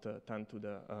about 10 to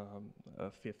the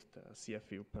 5th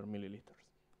CFU per milliliter.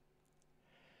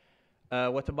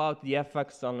 What about the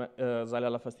effects on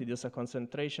Xylella fastidiosa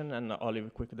concentration and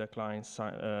olive quick decline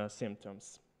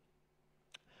symptoms?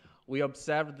 We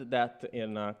observed that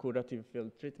in curative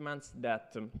field treatments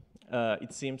that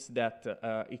it seems that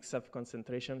XF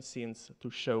concentration seems to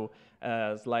show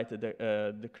slight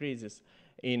decreases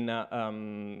in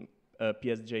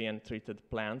PSJ-YAN treated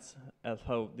plants,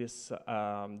 although this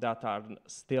data are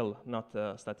still not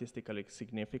statistically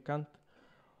significant.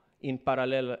 In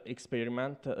parallel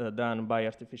experiment done by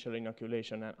artificial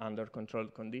inoculation and under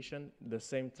controlled condition, the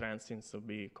same trend seems to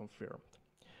be confirmed.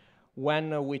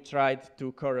 When we tried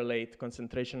to correlate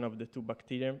concentration of the two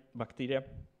bacteria,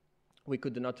 we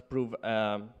could not prove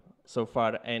so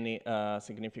far any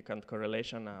significant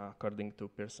correlation according to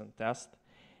Pearson test.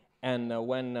 And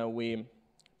when we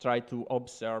try to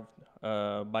observe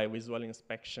by visual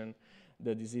inspection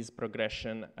the disease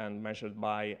progression and measured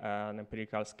by an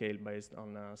empirical scale based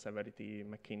on severity,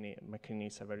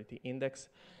 McKinney Severity Index.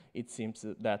 It seems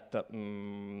that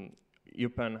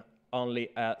upon only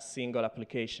a single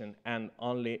application and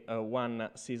only one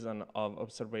season of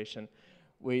observation,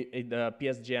 the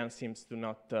PSGN seems to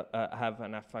not have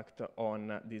an effect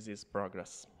on disease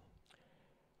progress.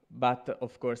 But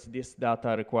of course, this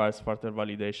data requires further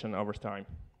validation over time.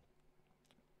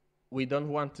 We don't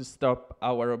want to stop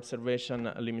our observation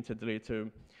limitedly to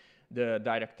the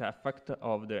direct effect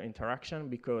of the interaction,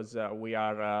 because we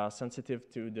are sensitive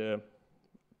to the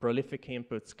prolific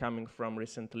inputs coming from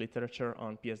recent literature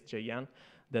on PSJN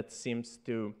that seems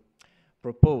to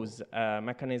propose a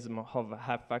mechanism of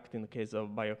effect in the case of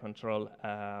biocontrol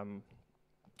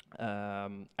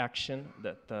action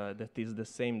that is the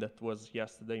same that was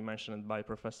yesterday mentioned by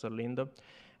Professor Lindo,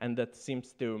 and that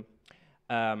seems to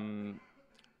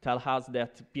tell us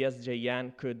that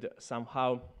PSJN could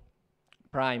somehow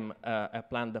prime a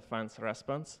plant defense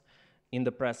response in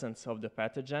the presence of the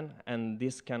pathogen, and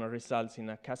this can result in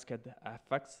a cascade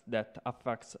effects that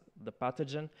affects the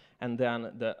pathogen and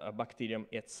then the bacterium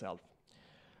itself.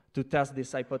 To test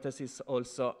this hypothesis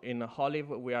also in olive,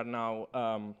 we are now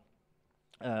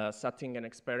setting an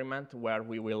experiment where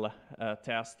we will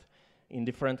test in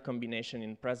different combination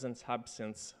in presence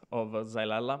absence of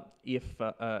Xylella if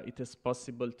it is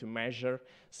possible to measure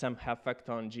some effect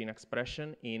on gene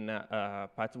expression in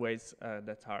pathways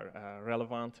that are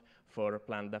relevant for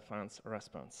plant defense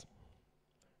response.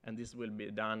 And this will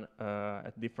be done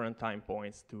at different time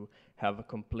points to have a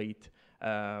complete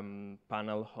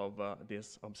panel of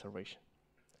this observation.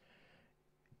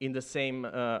 In the same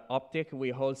optic,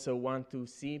 we also want to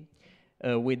see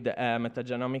with the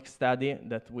metagenomic study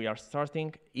that we are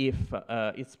starting, if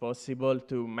it's possible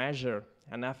to measure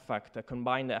an effect, a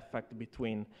combined effect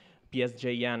between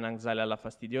PSJN and Xylella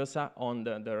fastidiosa on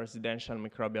the residential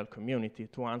microbial community,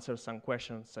 to answer some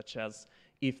questions such as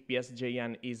if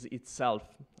PSJN is itself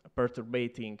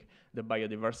perturbating the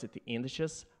biodiversity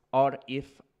indices, or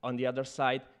if, on the other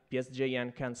side,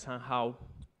 PSJN can somehow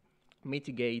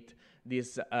mitigate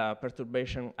this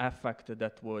perturbation effect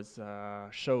that was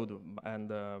showed and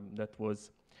that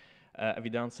was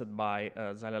evidenced by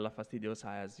Xylella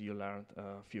fastidiosa, as you learned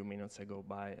a few minutes ago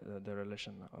by the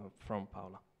relation from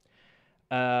Paula.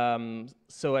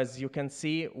 So as you can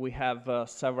see, we have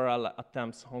several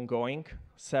attempts ongoing,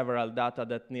 several data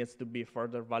that needs to be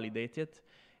further validated.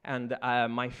 And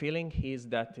my feeling is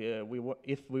that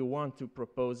if we want to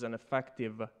propose an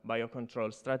effective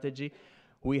biocontrol strategy,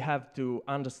 we have to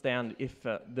understand if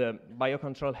the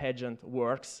biocontrol agent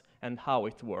works and how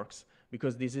it works,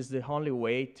 because this is the only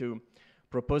way to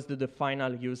propose to the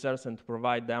final users and to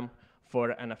provide them for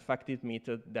an effective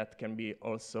method that can be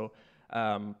also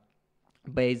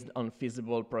based on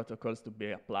feasible protocols to be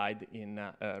applied in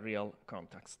a real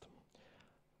context.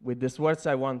 With these words,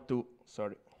 I want to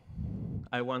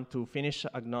finish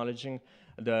acknowledging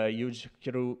the huge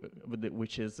crew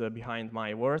which is behind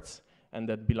my words, and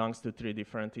that belongs to 3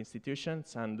 different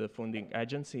institutions and the funding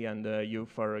agency, and you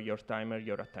for your time and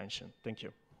your attention. Thank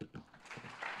you.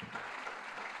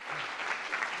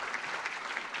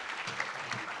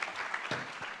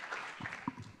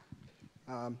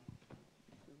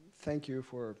 Thank you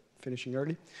for finishing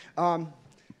early. Do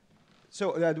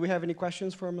we have any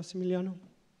questions for Massimiliano?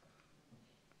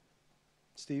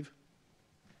 Steve?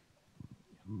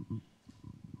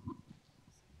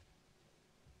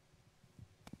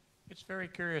 It's very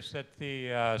curious that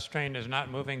the strain is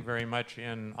not moving very much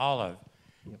in olive.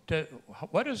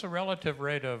 What is the relative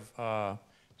rate of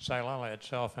Xylella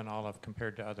itself in olive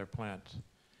compared to other plants?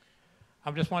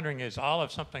 I'm just wondering, is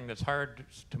olive something that's hard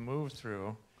to move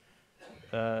through?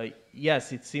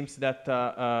 Yes, it seems that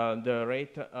the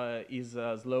rate is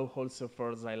slow also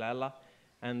for Xylella,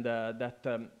 and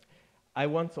that I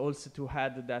want also to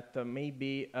add that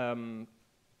maybe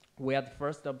we had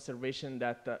first observation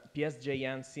that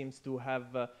PSJN seems to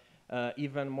have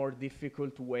even more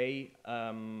difficult way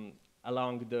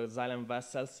along the xylem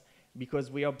vessels,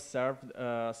 because we observed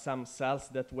some cells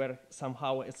that were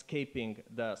somehow escaping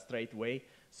the straight way.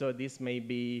 So this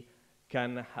maybe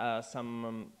can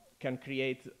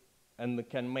create and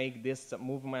can make this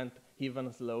movement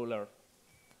even slower,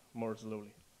 more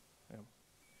slowly. Yeah.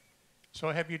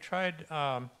 So have you tried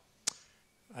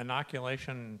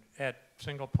inoculation at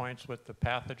single points with the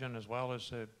pathogen as well as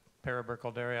the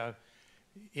Paraburkholderia?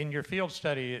 In your field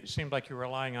study, it seemed like you're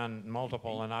relying on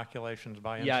multiple inoculations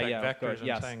by insect vectors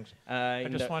and things.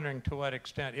 I'm just wondering to what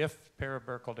extent, if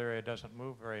Paraburkholderia doesn't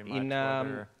move very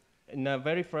much, in a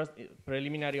very first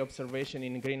preliminary observation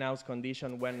in greenhouse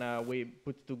condition, when we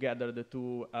put together the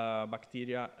two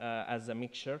bacteria as a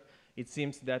mixture, it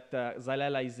seems that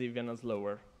Xylella is even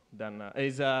slower than,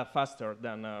 is faster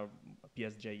than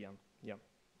PSJM. Yeah.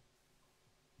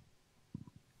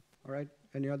 All right,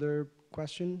 any other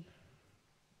question?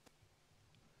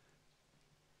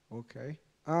 Okay.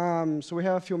 So we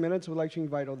have a few minutes. We'd like to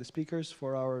invite all the speakers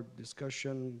for our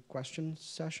discussion question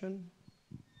session.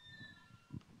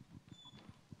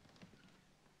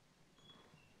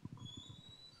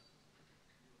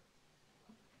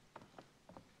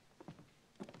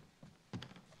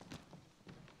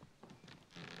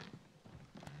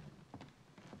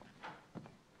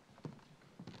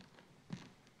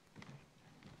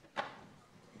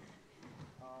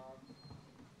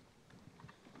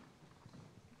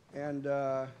 And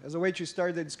as a way to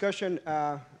start the discussion,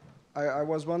 I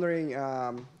was wondering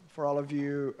for all of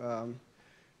you,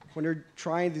 when you're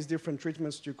trying these different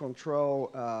treatments to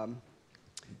control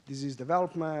disease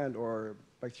development or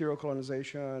bacterial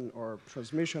colonization or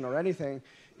transmission or anything,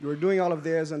 you're doing all of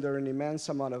this under an immense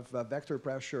amount of vector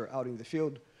pressure out in the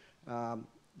field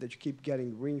that you keep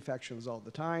getting reinfections all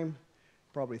the time,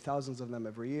 probably thousands of them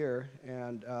every year.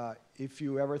 And if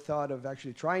you ever thought of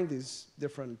actually trying these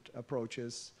different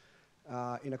approaches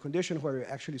in a condition where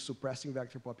you're actually suppressing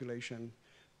vector population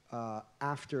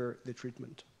after the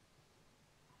treatment.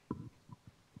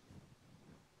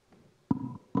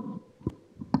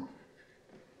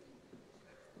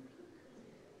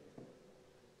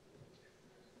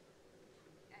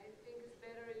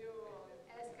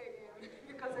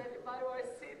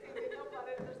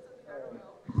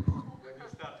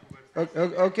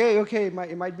 Okay, it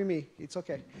might be me. It's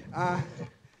okay.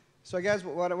 So I guess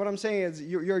what I'm saying is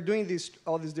you're doing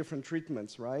all these different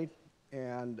treatments, right?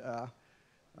 And,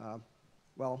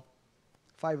 well,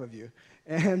 5 of you.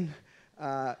 And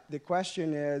the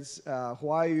question is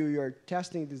why you're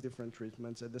testing these different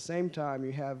treatments. At the same time,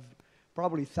 you have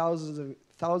probably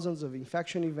thousands of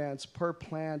infection events per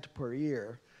plant per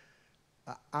year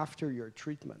after your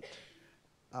treatment.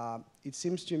 It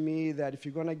seems to me that if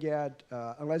you're going to get,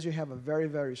 unless you have a very,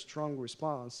 very strong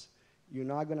response, you're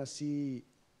not going to see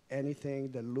anything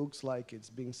that looks like it's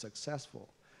being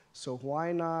successful. So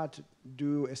why not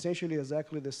do essentially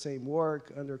exactly the same work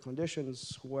under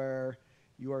conditions where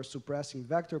you are suppressing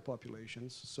vector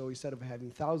populations? So instead of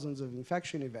having thousands of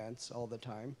infection events all the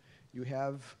time, you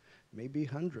have maybe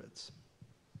hundreds.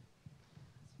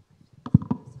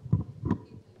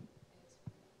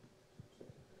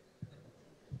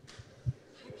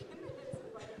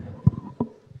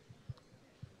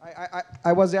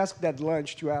 I was asked at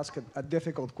lunch to ask a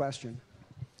difficult question.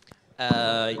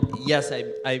 Yes,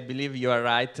 I believe you are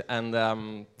right, and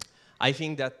I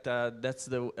think that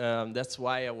that's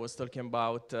why I was talking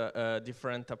about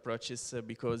different approaches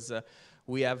because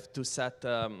we have to set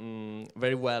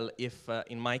very well if,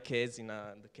 in my case, in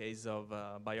the case of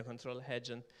biocontrol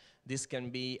agent, this can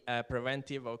be a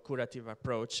preventive or curative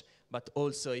approach, but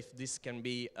also if this can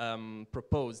be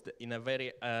proposed in a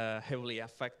very heavily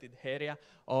affected area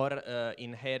or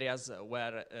in areas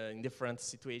where, in different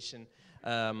situations,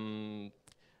 the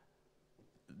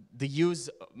use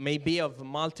maybe of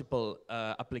multiple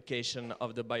application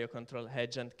of the biocontrol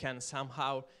agent can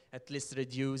somehow at least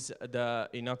reduce the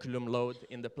inoculum load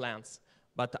in the plants.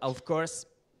 But of course,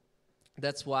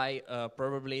 that's why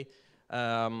probably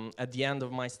at the end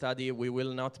of my study, we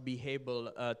will not be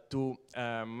able to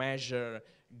measure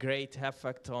great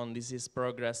effect on disease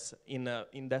progress in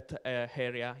that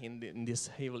area, in this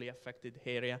heavily affected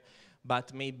area.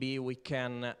 But maybe we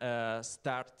can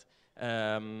start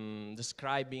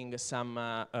describing some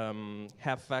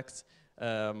effects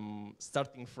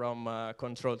starting from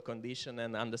controlled condition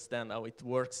and understand how it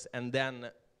works. And then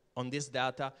on this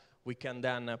data, we can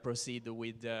then proceed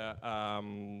with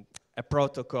a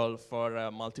protocol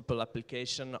for multiple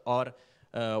application or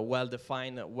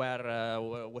well-defined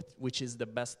which is the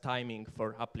best timing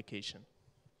for application.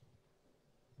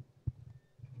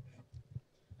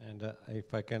 And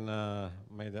if I can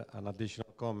make an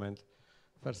additional comment.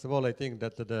 First of all, I think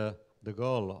that the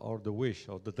goal or the wish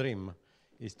or the dream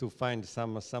is to find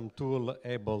some tool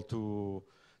able to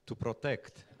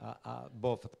protect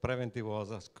both preventive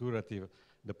as curative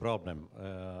the problem.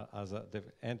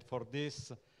 And for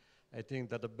this, I think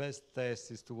that the best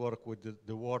test is to work with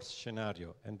the worst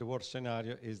scenario. And the worst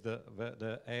scenario is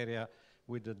the area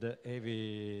with the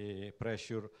heavy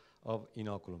pressure of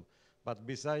inoculum. But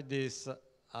beside this,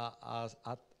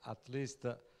 at least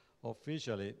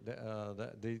officially,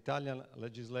 the Italian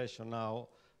legislation now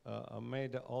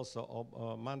made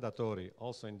also mandatory,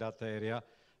 also in that area,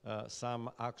 some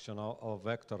action of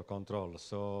vector control.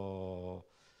 So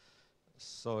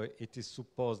it is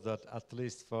supposed that at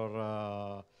least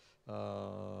for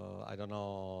I don't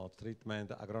know, treatment,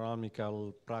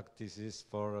 agronomical practices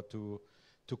for to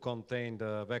contain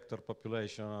the vector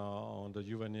population on the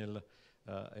juvenile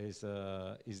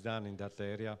is done in that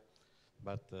area,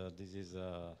 but this is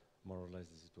more or less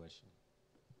the situation.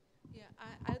 Yeah,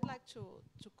 I'd like to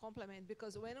complement,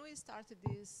 because when we started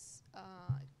this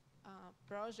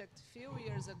project a few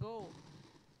years ago,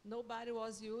 nobody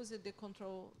was using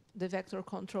the vector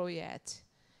control yet.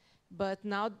 But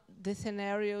now the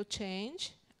scenario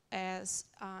changed. As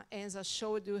Enza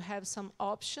showed, you have some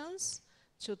options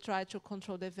to try to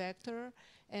control the vector.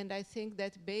 And I think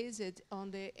that based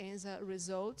on the Enza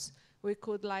results, we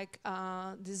could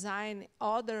design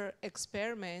other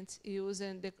experiments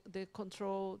using the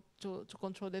control to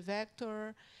control the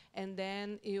vector, and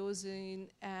then using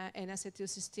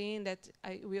N-acetylcysteine that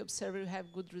we observe we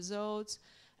have good results,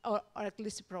 or at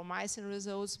least promising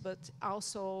results, but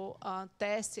also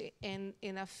test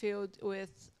in a field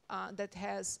with that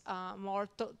has more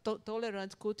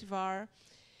tolerant cultivar.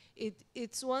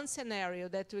 It's one scenario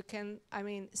that we can,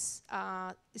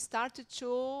 start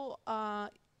to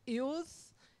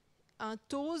use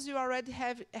tools you already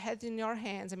had in your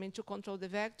hands. To control the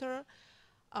vector,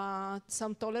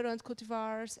 some tolerant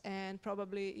cultivars, and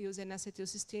probably using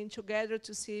acetylcysteine together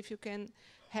to see if you can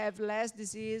have less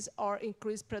disease or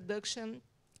increase production.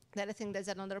 That I think that's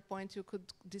another point you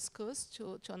could discuss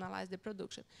to analyze the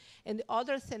production. And the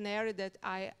other scenario that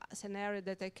I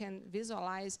can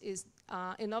visualize is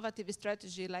innovative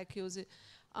strategy, like using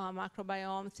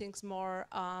microbiome, things more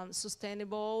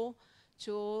sustainable,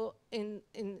 to in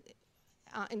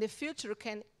the future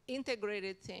can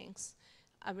integrate things.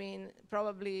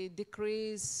 Probably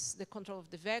decrease the control of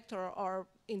the vector, or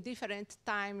in different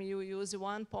time you use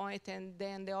one point and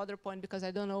then the other point, because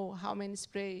I don't know how many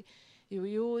spray you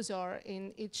use, or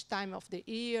in each time of the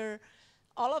year.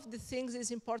 All of the things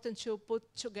is important to put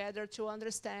together to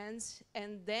understand,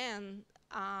 and then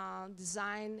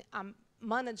design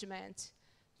management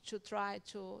to try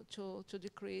to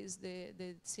decrease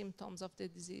the symptoms of the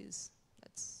disease.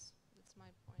 That's my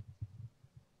point.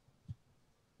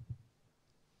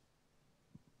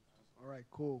 All right,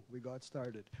 cool. We got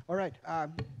started. All right.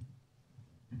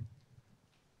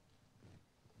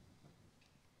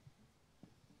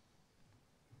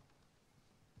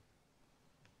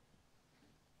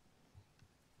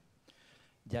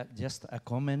 Just a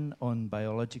comment on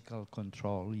biological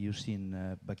control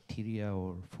using bacteria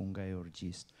or fungi or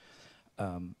yeast.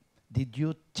 Did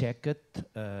you check it,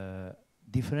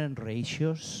 different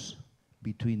ratios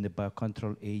between the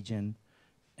biocontrol agent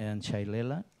and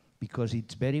Xylella? Because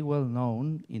it's very well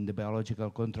known in the biological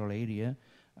control area,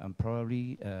 and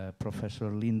probably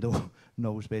Professor Lindo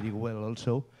knows very well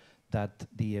also, that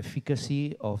the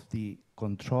efficacy of the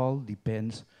control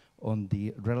depends on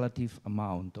the relative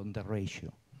amount, on the ratio.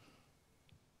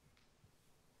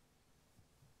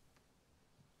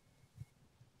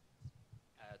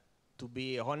 To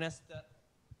be honest,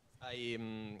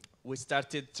 we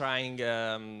started trying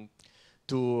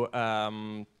to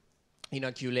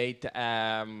inoculate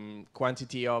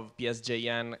quantity of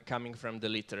PSJN coming from the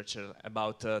literature,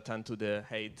 about 10 to the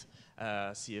 8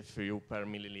 CFU per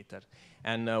milliliter.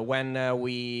 And when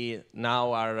we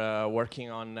now are working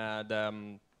on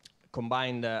the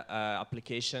combined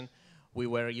application, we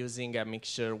were using a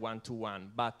mixture 1-to-1.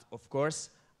 But of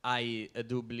course, I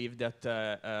do believe that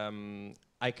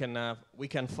we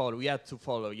have to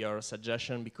follow your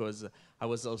suggestion, because I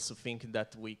was also thinking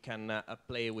that we can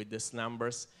play with these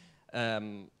numbers,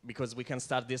 because we can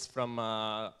start this from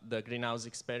the greenhouse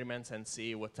experiments and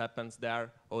see what happens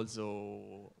there.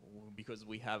 Also, because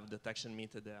we have detection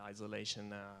method,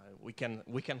 isolation, we can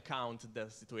count the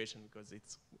situation, because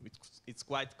it's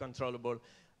quite controllable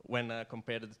when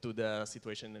compared to the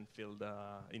situation in field,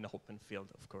 in open field,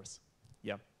 of course.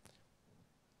 Yeah,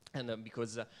 and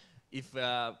because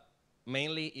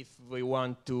mainly if we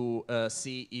want to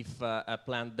see if a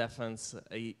plant defense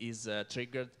is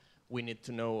triggered, we need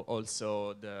to know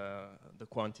also the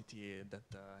quantity that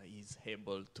is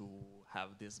able to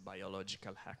have this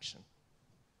biological action.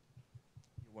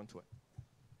 You want to?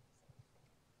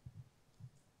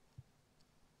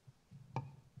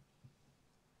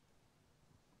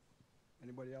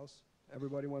 Anybody else?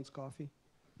 Everybody wants coffee?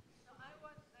 No, I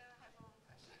want to have one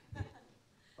question.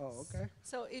 Oh, okay.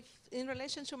 So if in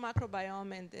relation to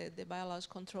microbiome and the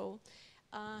biological control,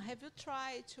 have you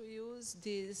tried to use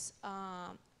this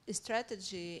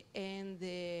strategy in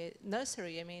the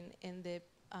nursery, in the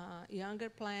younger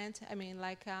plant,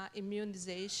 like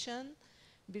immunization,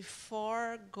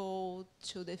 before go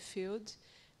to the field,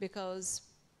 because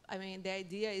I mean, the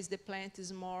idea is the plant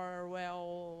is more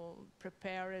well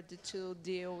prepared to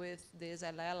deal with the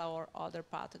Xylella or other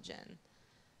pathogen,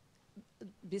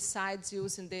 besides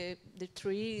using the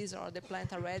trees or the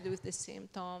plant already with the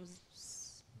symptoms.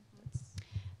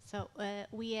 So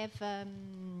we have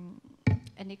an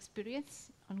experience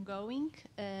ongoing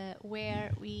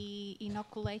where we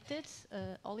inoculated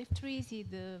olive trees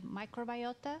with the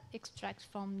microbiota extract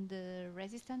from the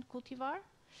resistant cultivar.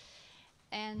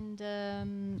 And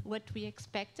what we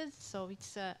expected, so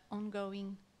it's an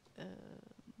ongoing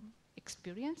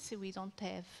experience. We don't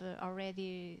have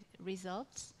already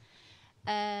results.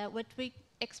 What we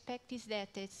expect is that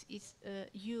it's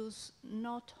use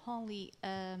not only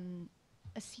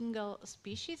a single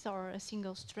species or a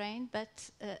single strain, but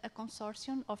a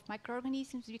consortium of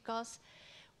microorganisms, because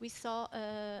we saw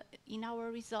in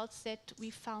our results that we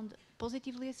found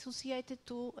positively associated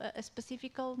to a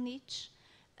specific niche,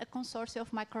 a consortium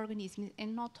of microorganisms,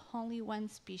 and not only one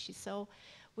species. So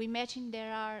we imagine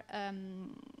there are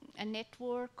a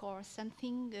network or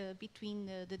something between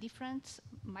the different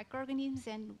microorganisms,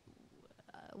 and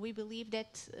we believe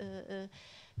that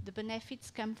the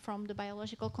benefits come from the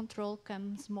biological control,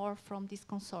 comes more from this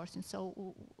consortium.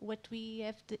 So what we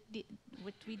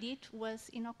did was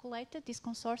inoculated this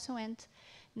consortium, and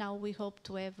now we hope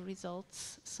to have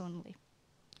results soonly.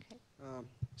 Okay.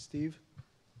 Steve?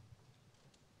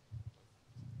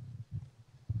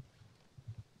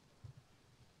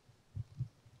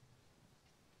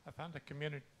 I found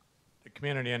the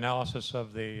community analysis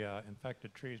of the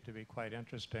infected trees to be quite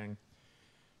interesting.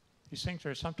 These things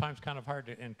are sometimes kind of hard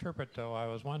to interpret, though. I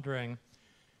was wondering,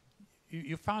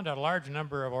 you found a large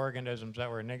number of organisms that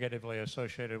were negatively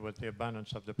associated with the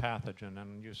abundance of the pathogen,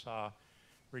 and you saw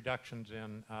reductions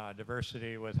in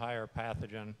diversity with higher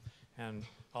pathogen and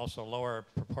also lower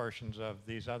proportions of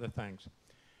these other things.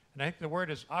 And I think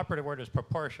the operative word is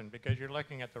proportion, because you're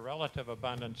looking at the relative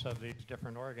abundance of these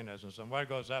different organisms, and what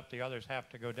goes up, the others have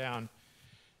to go down.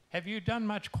 Have you done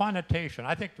much quantitation?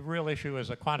 I think the real issue is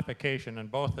a quantification in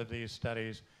both of these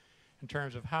studies in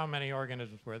terms of how many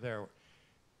organisms were there.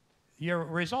 Your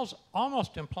results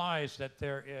almost implies that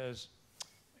there is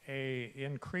an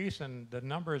increase in the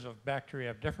numbers of bacteria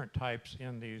of different types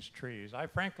in these trees. I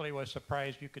frankly was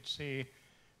surprised you could see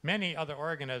many other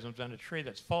organisms in a tree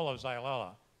that's full of Xylella,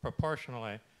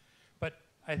 proportionally. But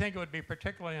I think it would be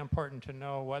particularly important to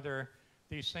know whether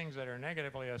these things that are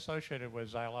negatively associated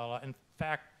with Xylella, in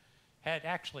fact, had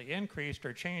actually increased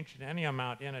or changed in any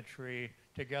amount in a tree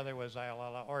together with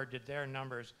Xylella, or did their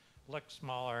numbers look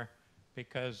smaller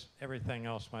because everything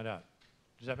else went up?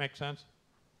 Does that make sense?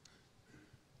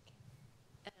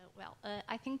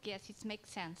 I think, yes, it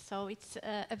makes sense. So it's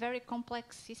a very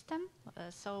complex system.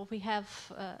 So we have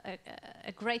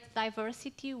a great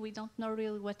diversity. We don't know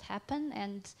really what happened.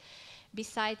 And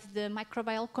besides the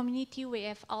microbial community, we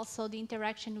have also the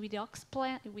interaction with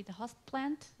the host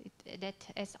plant that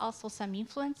has also some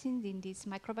influence in this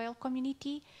microbial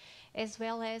community, as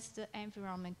well as the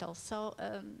environmental. So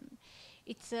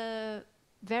it's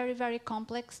very, very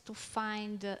complex to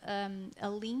find a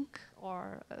link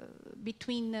or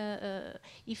between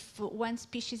if one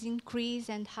species increase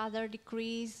and other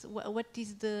decrease, what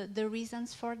is the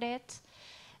reasons for that.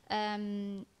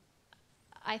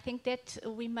 I think that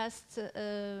we must,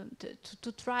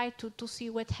 to try to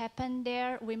see what happened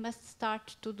there, we must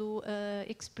start to do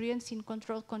experience in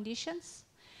controlled conditions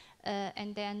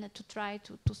and then to try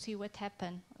to see what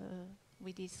happened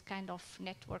with these kind of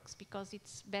networks, because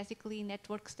it's basically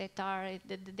networks that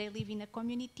they live in a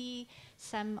community.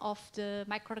 Some of the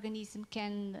microorganisms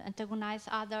can antagonize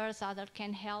others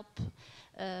can help,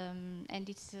 and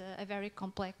it's a very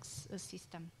complex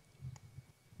system.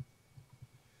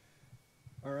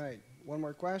 All right, one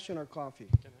more question or coffee?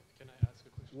 Can I ask a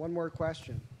question? One more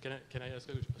question. Can I ask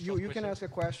a question? You can ask a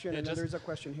question, yeah, and then there's a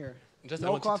question here.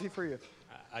 No coffee for you.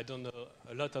 I don't know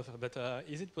a lot of, but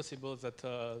is it possible that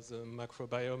the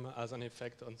microbiome has an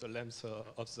effect on the length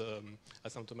of the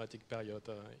asymptomatic period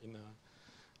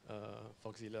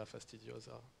for Xylella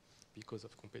fastidiosa because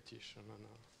of competition? And,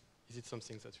 is it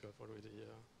something that you have already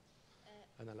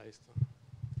analyzed?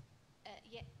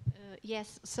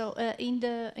 Yes. So in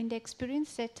the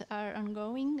experiments that are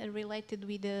ongoing related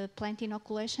with the plant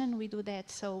inoculation, we do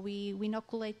that. So we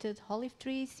inoculated olive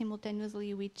trees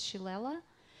simultaneously with Xylella.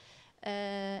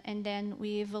 And then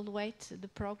we evaluate the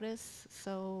progress,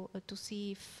 so to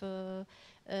see if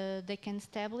they can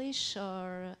establish,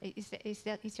 or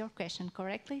is your question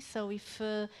correctly? So if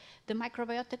the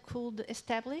microbiota could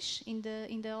establish in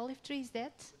the olive tree, is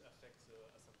that? Could affect the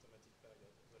asymptomatic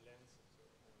period, the length of the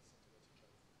asymptomatic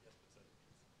period.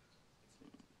 Yes,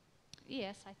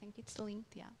 yes, I think it's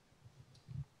linked, yeah.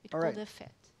 It All could right.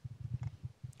 affect.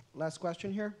 Last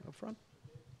question here up front.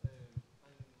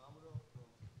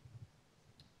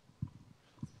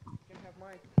 You can have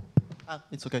Mike.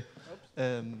 It's okay.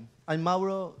 I'm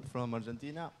Mauro from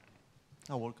Argentina.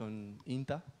 I work on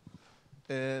INTA.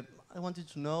 I wanted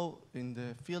to know, in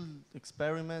the field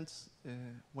experiments,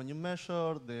 when you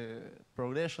measure the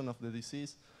progression of the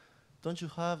disease, don't you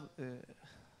have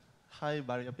high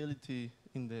variability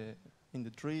in the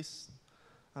trees?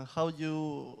 And how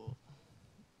you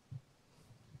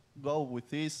go with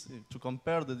this to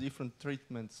compare the different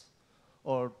treatments,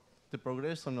 or the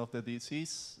progression of the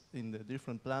disease in the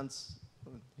different plants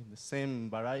in the same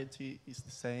variety is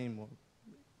the same, or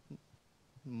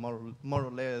more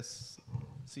or less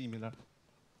similar?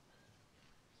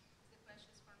 The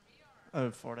question's for me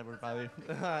or? For everybody.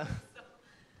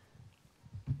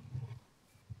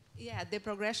 Yeah, the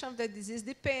progression of the disease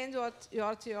depends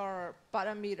what your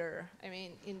parameter. I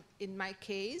mean, in my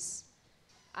case,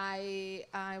 I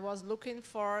was looking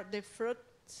for the fruit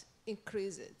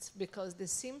increased because the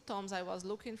symptoms I was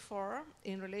looking for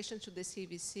in relation to the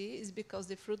CVC is because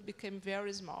the fruit became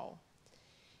very small.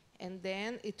 And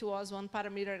then it was one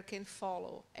parameter I can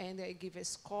follow, and I give a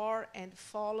score and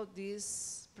follow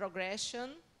this progression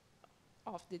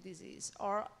of the disease,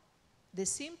 or the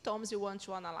symptoms you want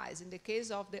to analyze. In the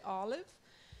case of the olive,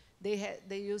 they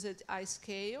used a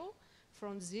scale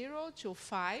from 0 to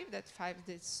 5, that 5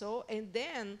 is so, and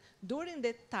then during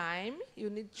the time, you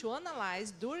need to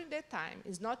analyze during the time.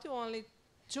 It's not only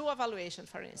 2 evaluations,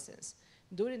 for instance,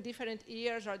 during different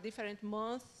years or different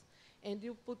months, and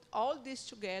you put all this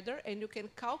together, and you can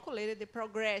calculate the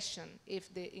progression,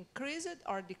 if they increased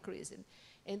or decreased.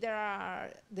 And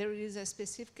there is a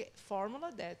specific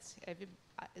formula that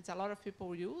it's a lot of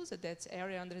people use, that's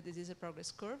area under disease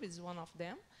progress curve is one of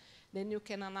them. Then you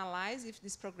can analyze if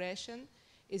this progression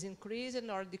is increasing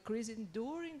or decreasing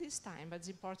during this time. But it's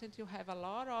important you have a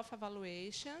lot of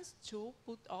evaluations to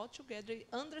put all together,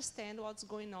 understand what's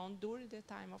going on during the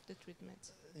time of the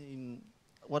treatment.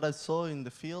 What I saw in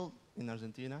the field in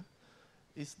Argentina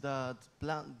is that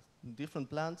different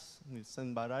plants in the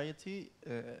same variety,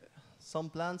 some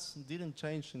plants didn't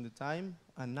change in the time,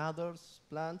 and others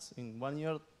plants in 1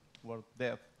 year were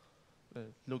dead.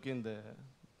 Look in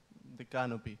the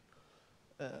canopy.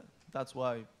 That's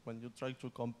why when you try to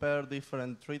compare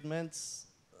different treatments,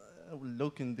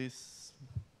 look in this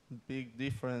big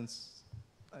difference,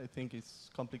 I think it's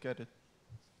complicated.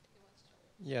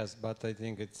 Yes, but I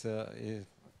think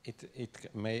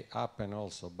it may happen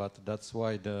also, but that's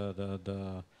why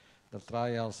the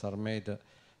trials are made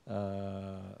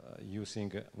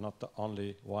using not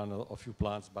only one or a few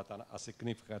plants, but a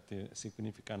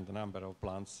significant number of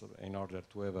plants in order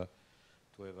to have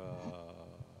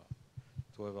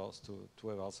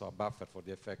also a buffer for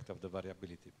the effect of the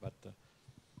variability. But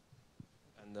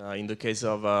and in the case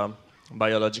of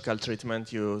biological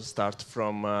treatment, you start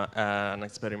from an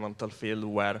experimental field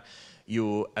where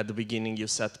you, at the beginning, you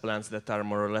set plants that are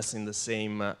more or less in the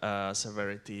same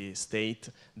severity state,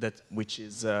 which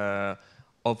is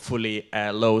hopefully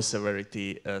a low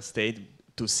severity state,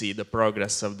 to see the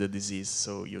progress of the disease.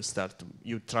 So you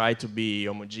try to be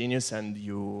homogeneous, and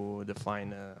you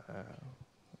define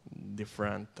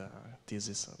different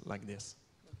thesis like this.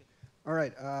 All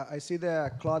right, I see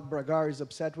that Claude Bragar is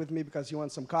upset with me because he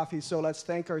wants some coffee, so let's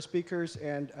thank our speakers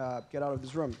and get out of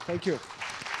this room. Thank you.